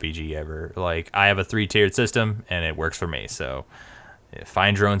any RPG ever. Like I have a 3-tiered system and it works for me. So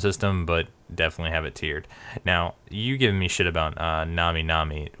find your own system, but definitely have it tiered. Now, you giving me shit about Nami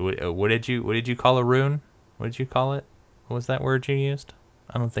Nami. What did you call a rune? What did you call it? What was that word you used?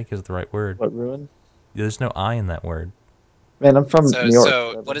 I don't think is the right word. What rune? There's no I in that word. Man, I'm from New York.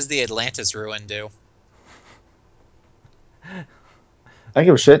 So, what does the Atlantis ruin do? I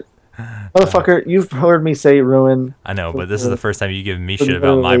give a shit. Motherfucker, you've heard me say ruin. I know, but this is the first time you've given me shit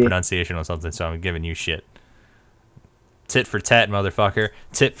about my pronunciation or something, so I'm giving you shit. Tit for tat, motherfucker.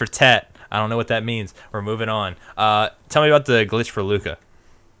 Tit for tat. I don't know what that means. We're moving on. Tell me about the glitch for Luca.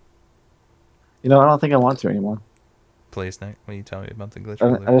 I don't think I want to anymore. Please, Nick. Will you tell me about the glitch for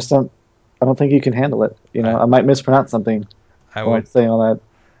Luca? I don't think you can handle it. I might mispronounce something. I won't say all that.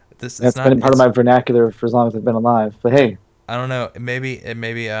 That's been part of my vernacular for as long as I've been alive. But hey. I don't know. Maybe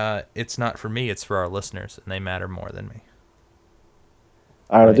it's not for me. It's for our listeners, and they matter more than me.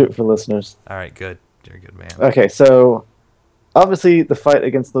 All right, I'll do it for listeners. All right, good. You're a good man. Okay, so obviously the fight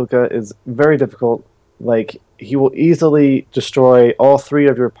against Luca is very difficult. Like, he will easily destroy all 3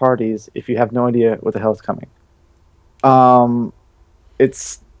 of your parties if you have no idea what the hell is coming.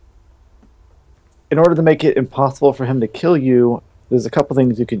 It's in order to make it impossible for him to kill you, there's a couple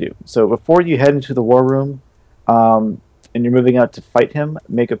things you can do. So before you head into the war room, and you're moving out to fight him,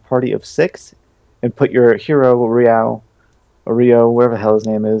 make a party of 6, and put your hero Rio, whatever the hell his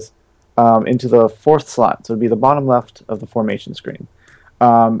name is, into the 4th slot. So it'd be the bottom left of the formation screen.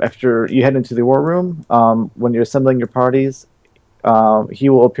 After you head into the war room, when you're assembling your parties, he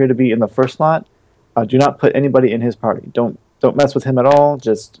will appear to be in the 1st slot. Do not put anybody in his party. Don't mess with him at all.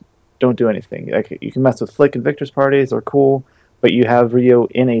 Just don't do anything. Like, you can mess with Flick and Victor's parties; they're cool, but you have Rio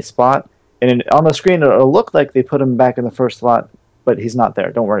in a spot. And on the screen, it'll look like they put him back in the 1st slot, but he's not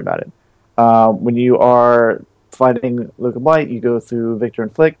there. Don't worry about it. When you are fighting Luke and Blight, you go through Victor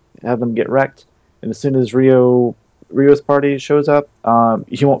and Flick, have them get wrecked, and as soon as Rio's party shows up,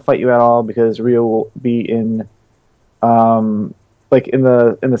 he won't fight you at all because Rio will be in, like in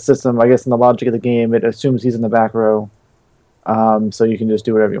the system. I guess in the logic of the game, it assumes he's in the back row, so you can just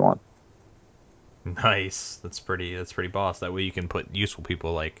do whatever you want. Nice. That's pretty boss. That way you can put useful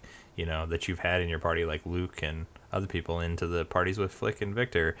people like, that you've had in your party, like Luke and other people, into the parties with Flick and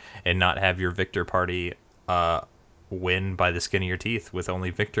Victor, and not have your Victor party win by the skin of your teeth with only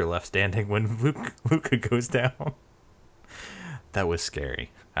Victor left standing when Luca goes down. That was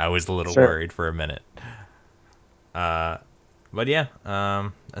scary. I was a little worried for a minute. But yeah,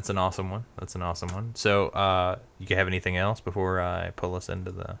 that's an awesome one. So, you have anything else before I pull us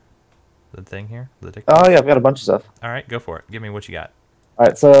into the thing here? Oh yeah, I've got a bunch of stuff. All right, go for it. Give me what you got. All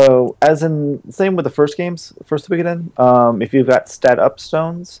right, so same with the first games, first weekend. If you've got stat up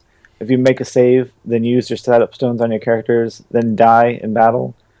stones, if you make a save, then use your stat up stones on your characters, then die in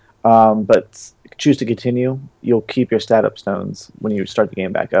battle, but choose to continue, you'll keep your stat up stones when you start the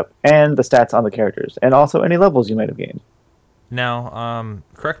game back up, and the stats on the characters, and also any levels you might have gained. Now,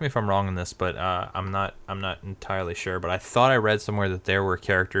 correct me if I'm wrong on this, but I'm not entirely sure, but I thought I read somewhere that there were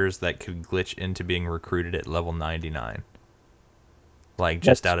characters that could glitch into being recruited at level 99. Like,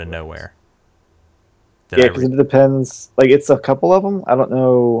 just out of nowhere. Yeah, because it depends. Like, it's a couple of them. I don't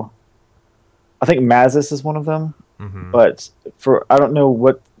know. I think Mazis is one of them. Mm-hmm. But I don't know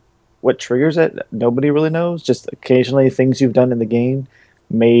what triggers it. Nobody really knows. Just occasionally things you've done in the game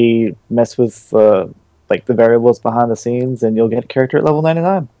may mess with like the variables behind the scenes, and you'll get a character at level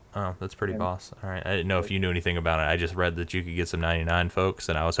 99. Oh, that's pretty boss. All right. I didn't know if you knew anything about it. I just read that you could get some 99 folks,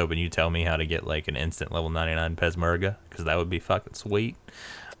 and I was hoping you'd tell me how to get like an instant level 99 Peshmerga, because that would be fucking sweet.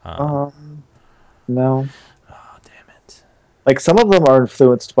 No. Oh, damn it. Like, some of them are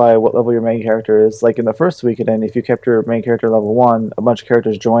influenced by what level your main character is. Like, in the first weekend, if you kept your main character level 1, a bunch of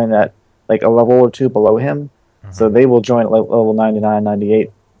characters join at like a level or two below him, so they will join at level 99,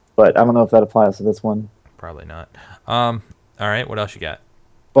 98. But I don't know if that applies to this one. Probably not. All right, what else you got?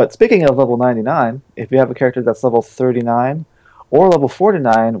 But speaking of level 99, if you have a character that's level 39 or level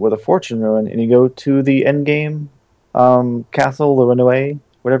 49 with a fortune ruin, and you go to the endgame castle, the runaway,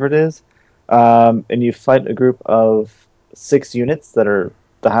 whatever it is, and you fight a group of 6 units that are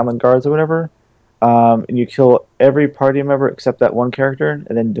the Highland Guards or whatever, and you kill every party member except that one character,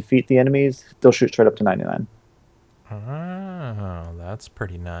 and then defeat the enemies, they'll shoot straight up to 99. Oh, that's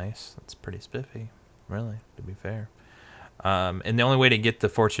pretty nice. That's pretty spiffy, really, to be fair. And the only way to get the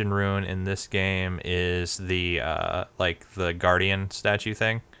fortune rune in this game is the like the guardian statue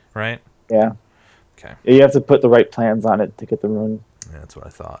thing, right? Yeah. Okay. You have to put the right plans on it to get the rune. Yeah, that's what I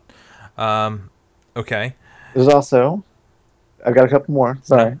thought. Okay. There's also, I've got a couple more.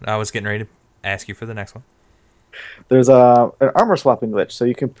 Sorry. No, I was getting ready to ask you for the next one. There's an armor swapping glitch, so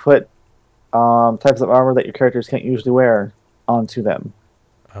you can put types of armor that your characters can't usually wear onto them.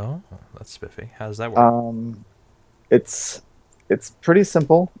 Oh, that's spiffy. How does that work? It's pretty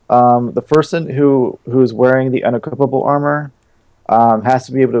simple. The person who's wearing the unequipable armor has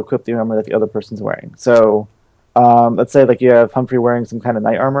to be able to equip the armor that the other person's wearing. So let's say like you have Humphrey wearing some kind of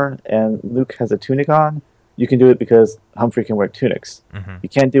knight armor and Luke has a tunic on. You can do it because Humphrey can wear tunics. Mm-hmm. You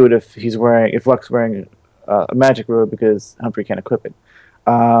can't do it if Luck's wearing a magic robe because Humphrey can't equip it.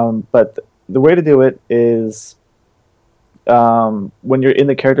 But the way to do it is when you're in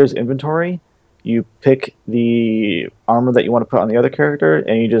the character's inventory, you pick the armor that you want to put on the other character,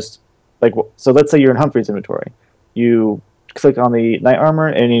 and you just, like, so let's say you're in Humphrey's inventory. You click on the knight armor,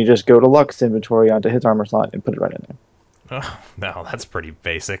 and you just go to Luck's inventory onto his armor slot and put it right in there. Oh, no, that's pretty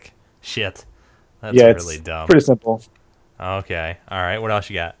basic. Shit. That's really dumb. Pretty simple. Okay. All right, what else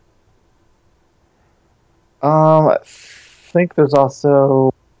you got? I think there's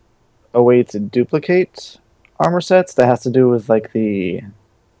also a way to duplicate armor sets that has to do with, like, the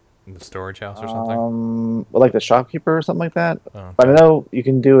storage house or something? Like the shopkeeper or something like that. Oh, okay. But I know you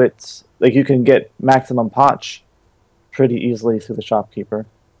can do it, like you can get maximum potch pretty easily through the shopkeeper.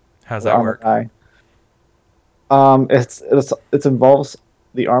 How's that work? It involves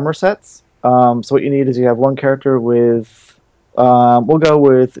the armor sets. So what you need is you have one character with, we'll go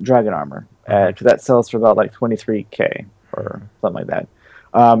with dragon armor. That sells for about like 23k or something like that.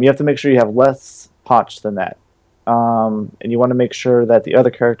 You have to make sure you have less potch than that. And you want to make sure that the other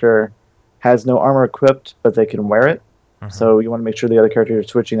character has no armor equipped, but they can wear it. Mm-hmm. So you want to make sure the other character you're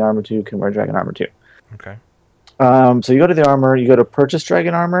switching the armor to can wear dragon armor too. Okay. So you go to the armor, you go to purchase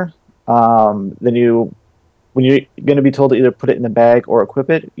dragon armor. Then when you're going to be told to either put it in the bag or equip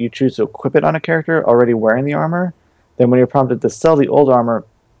it, you choose to equip it on a character already wearing the armor. Then when you're prompted to sell the old armor,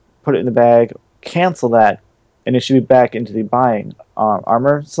 put it in the bag, cancel that, and it should be back into the buying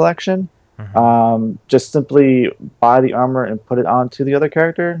armor selection. Just simply buy the armor and put it onto the other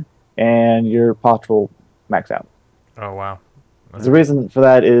character, and your potch will max out. Oh wow. The reason for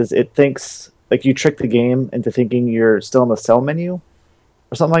that is it thinks like you trick the game into thinking you're still in the sell menu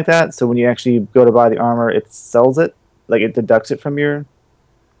or something like that. So when you actually go to buy the armor, it sells it, like it deducts it from your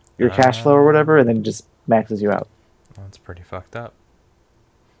cash flow or whatever, and then it just maxes you out. That's pretty fucked up.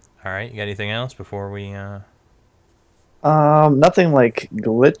 All right, you got anything else before we? Nothing like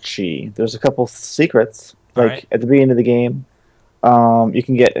glitchy. There's a couple secrets. Like right. at the beginning of the game, you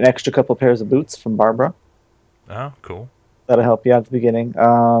can get an extra couple pairs of boots from Barbara. Oh, cool. That'll help you out at the beginning.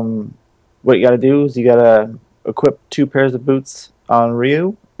 What you got to do is you got to equip 2 pairs of boots on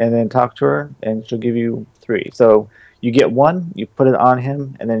Ryu, and then talk to her, and she'll give you 3. So you get 1, you put it on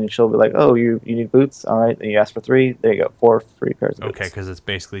him, and then she'll be like, "Oh, you need boots? All right." And you ask for 3. There you go, 4 free pairs of boots. Okay, because it's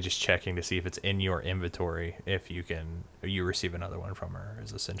basically just checking to see if it's in your inventory. If you receive another one from her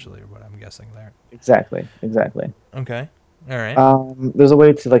is essentially what I'm guessing there. Exactly. Okay. All right. There's a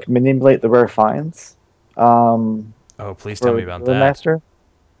way to like manipulate the rare finds. Oh, please tell me about that. Master.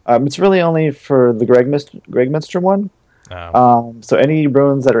 It's really only for the Gregminster one. Oh. So any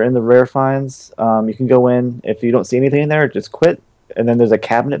runes that are in the rare finds, you can go in. If you don't see anything in there, just quit. And then there's a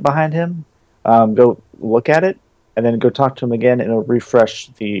cabinet behind him. Go look at it, and then go talk to him again, and it'll refresh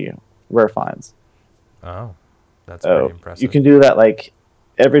the rare finds. Oh, that's pretty impressive. You can do that like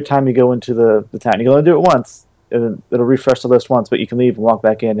every time you go into the town. You can only do it once, and it'll refresh the list once, but you can leave and walk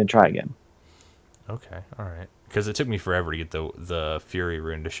back in and try again. Okay, all right. Because it took me forever to get the Fury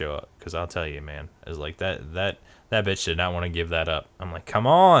rune to show up. Because I'll tell you, man, it's like that bitch did not want to give that up. I'm like, come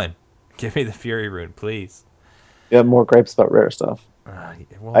on, give me the Fury rune, please. You have more gripes about rare stuff.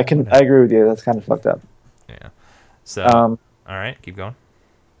 Well, I agree with you. That's kind of fucked up. Yeah. So, all right, keep going.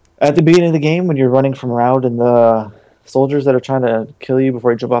 At the beginning of the game, when you're running from around and the soldiers that are trying to kill you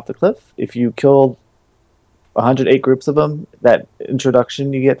before you jump off the cliff, if you killed 108 groups of them, that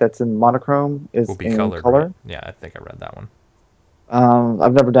introduction you get that's in monochrome is Will be in colored, color. Right? Yeah, I think I read that one.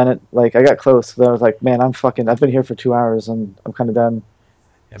 I've never done it. Like I got close, but I was like, man, I've been here for 2 hours and I'm kind of done.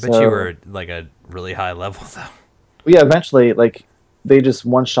 I bet you were like a really high level though. Yeah, eventually, like they just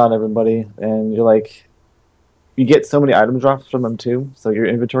one shot everybody, and you're like, you get so many item drops from them too, so your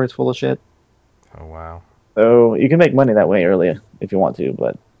inventory's full of shit. Oh wow. So you can make money that way early if you want to,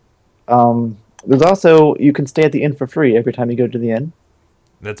 but there's also you can stay at the inn for free every time you go to the inn.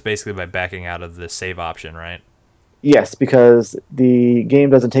 That's basically by backing out of the save option, right? Yes, because the game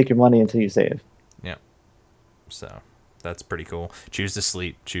doesn't take your money until you save. Yeah. So that's pretty cool. Choose to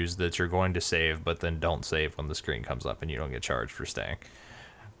sleep. Choose that you're going to save, but then don't save when the screen comes up and you don't get charged for staying.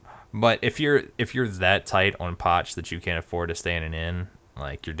 But if you're that tight on potch that you can't afford to stay in an inn,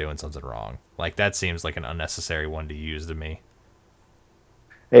 like you're doing something wrong. Like that seems like an unnecessary one to use to me.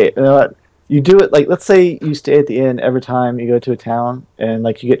 Hey, you know what? You do it like let's say you stay at the inn every time you go to a town, and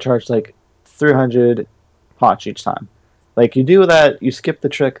like you get charged like 300 potch each time. Like you do that, you skip the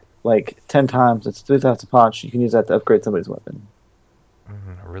trick like 10 times. It's 3,000 potch. You can use that to upgrade somebody's weapon.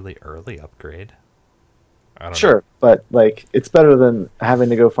 A really early upgrade. I don't Sure, know. but like it's better than having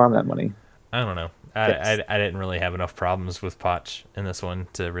to go farm that money. I don't know. Yes. I didn't really have enough problems with potch in this one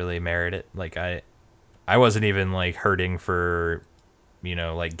to really merit it. Like I wasn't even like hurting for,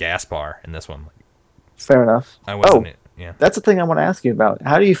 like Gaspar in this one. Fair enough. I wasn't. Yeah. That's the thing I want to ask you about.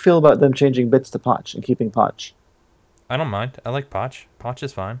 How do you feel about them changing bits to potch and keeping potch? I don't mind. I like potch. Potch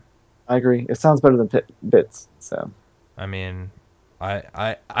is fine. I agree. It sounds better than bits. So. I mean,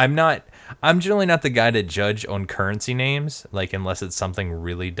 I'm generally not the guy to judge on currency names, like unless it's something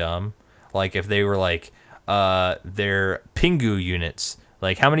really dumb. Like if they were like, they're Pingu units.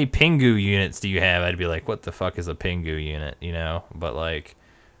 Like how many Pingu units do you have? I'd be like, what the fuck is a Pingu unit? But like,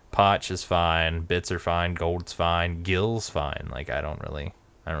 potch is fine, bits are fine, gold's fine, gil's fine. Like I don't really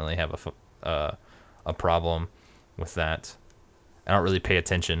have a problem with that. I don't really pay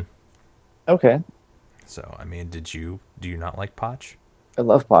attention. Okay. So I mean, do you not like potch? I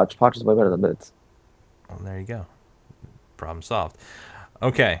love potch. Potch is way better than bits. Well, there you go. Problem solved.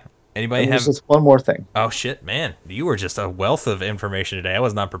 Okay. Anybody And have? there's just one more thing. Oh shit, man! You were just a wealth of information today. I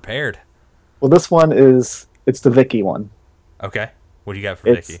was not prepared. Well, this one it's the Vicky one. Okay. What do you got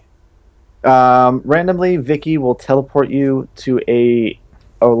for Vicky? Randomly, Vicky will teleport you to a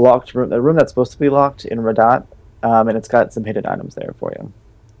locked room, a room that's supposed to be locked in Radat, and it's got some hidden items there for you.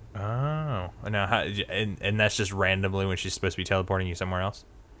 Oh, now and that's just randomly when she's supposed to be teleporting you somewhere else.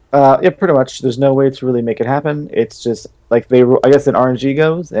 Yeah, pretty much. There's no way to really make it happen. It's just like I guess an RNG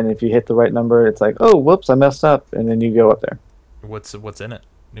goes, and if you hit the right number, it's like, oh, whoops, I messed up, and then you go up there. What's in it?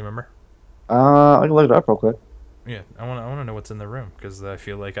 Do you remember? I can look it up real quick. Yeah, I want to know what's in the room because I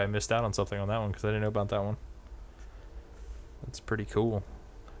feel like I missed out on something on that one because I didn't know about that one. That's pretty cool.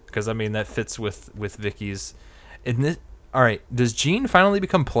 Because I mean that fits with Vicky's. All right, does Jean finally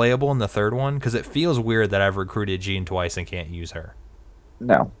become playable in the third one? Because it feels weird that I've recruited Jean twice and can't use her.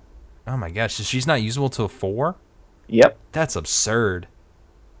 No. Oh my gosh, so she's not usable till 4? Yep. That's absurd.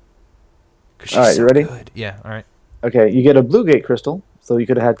 All right, you ready? Good. Yeah. All right. Okay, you get a Blue Gate crystal, so you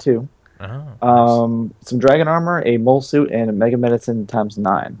could have had 2. Oh. Nice. Some dragon armor, a mole suit, and a mega medicine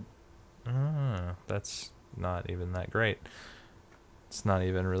 ×9. That's not even that great. It's not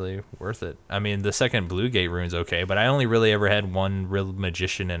even really worth it. I mean, the second Blue Gate rune's okay, but I only really ever had one real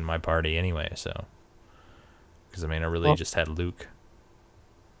magician in my party anyway, so. Because, I mean, I really just had Luke.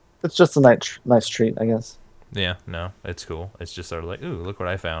 It's just a nice treat, I guess. Yeah, no, it's cool. It's just sort of like, ooh, look what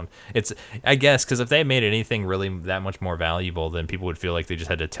I found. It's, I guess, because if they made anything really that much more valuable, then people would feel like they just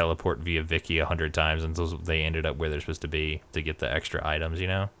had to teleport via Vicky 100 times until they ended up where they're supposed to be to get the extra items, you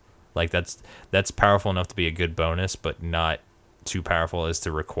know? Like, that's powerful enough to be a good bonus, but not too powerful as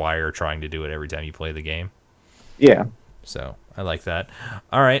to require trying to do it every time you play the game. Yeah. So, I like that.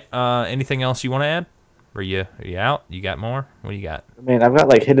 All right, anything else you want to add? Are you out? You got more? What do you got? I mean, I've got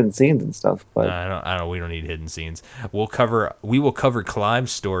like hidden scenes and stuff, but I don't. We don't need hidden scenes. We will cover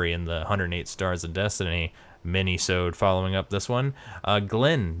Clive's story in the 108 Stars of Destiny mini-sode following up this one.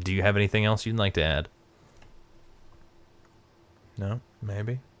 Glenn, do you have anything else you'd like to add? No,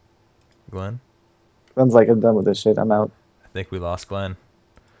 maybe. Glenn. Glenn's like, I'm done with this shit. I'm out. I think we lost Glenn.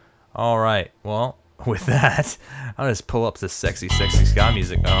 All right. Well, with that, I'll just pull up this sexy ska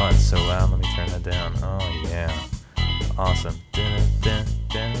music. Oh, it's so loud. Let me turn that down. Oh, yeah. Awesome. Dun, dun,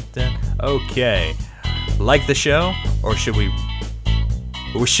 dun, dun. Okay. Like the show, or should we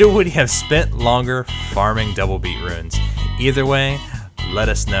have spent longer farming double beat runes? Either way, let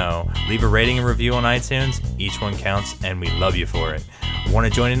us know. Leave a rating and review on iTunes. Each one counts, and we love you for it. Want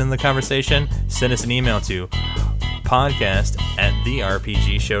to join in the conversation? Send us an email to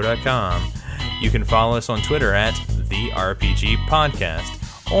podcast@therpgshow.com. You can follow us on Twitter at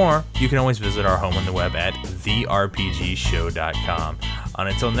therpgpodcast, or you can always visit our home on the web at therpgshow.com. And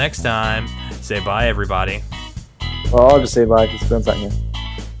until next time, say bye, everybody. Well, I'll just say bye because Glenn's not here.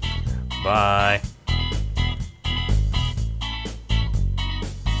 Bye.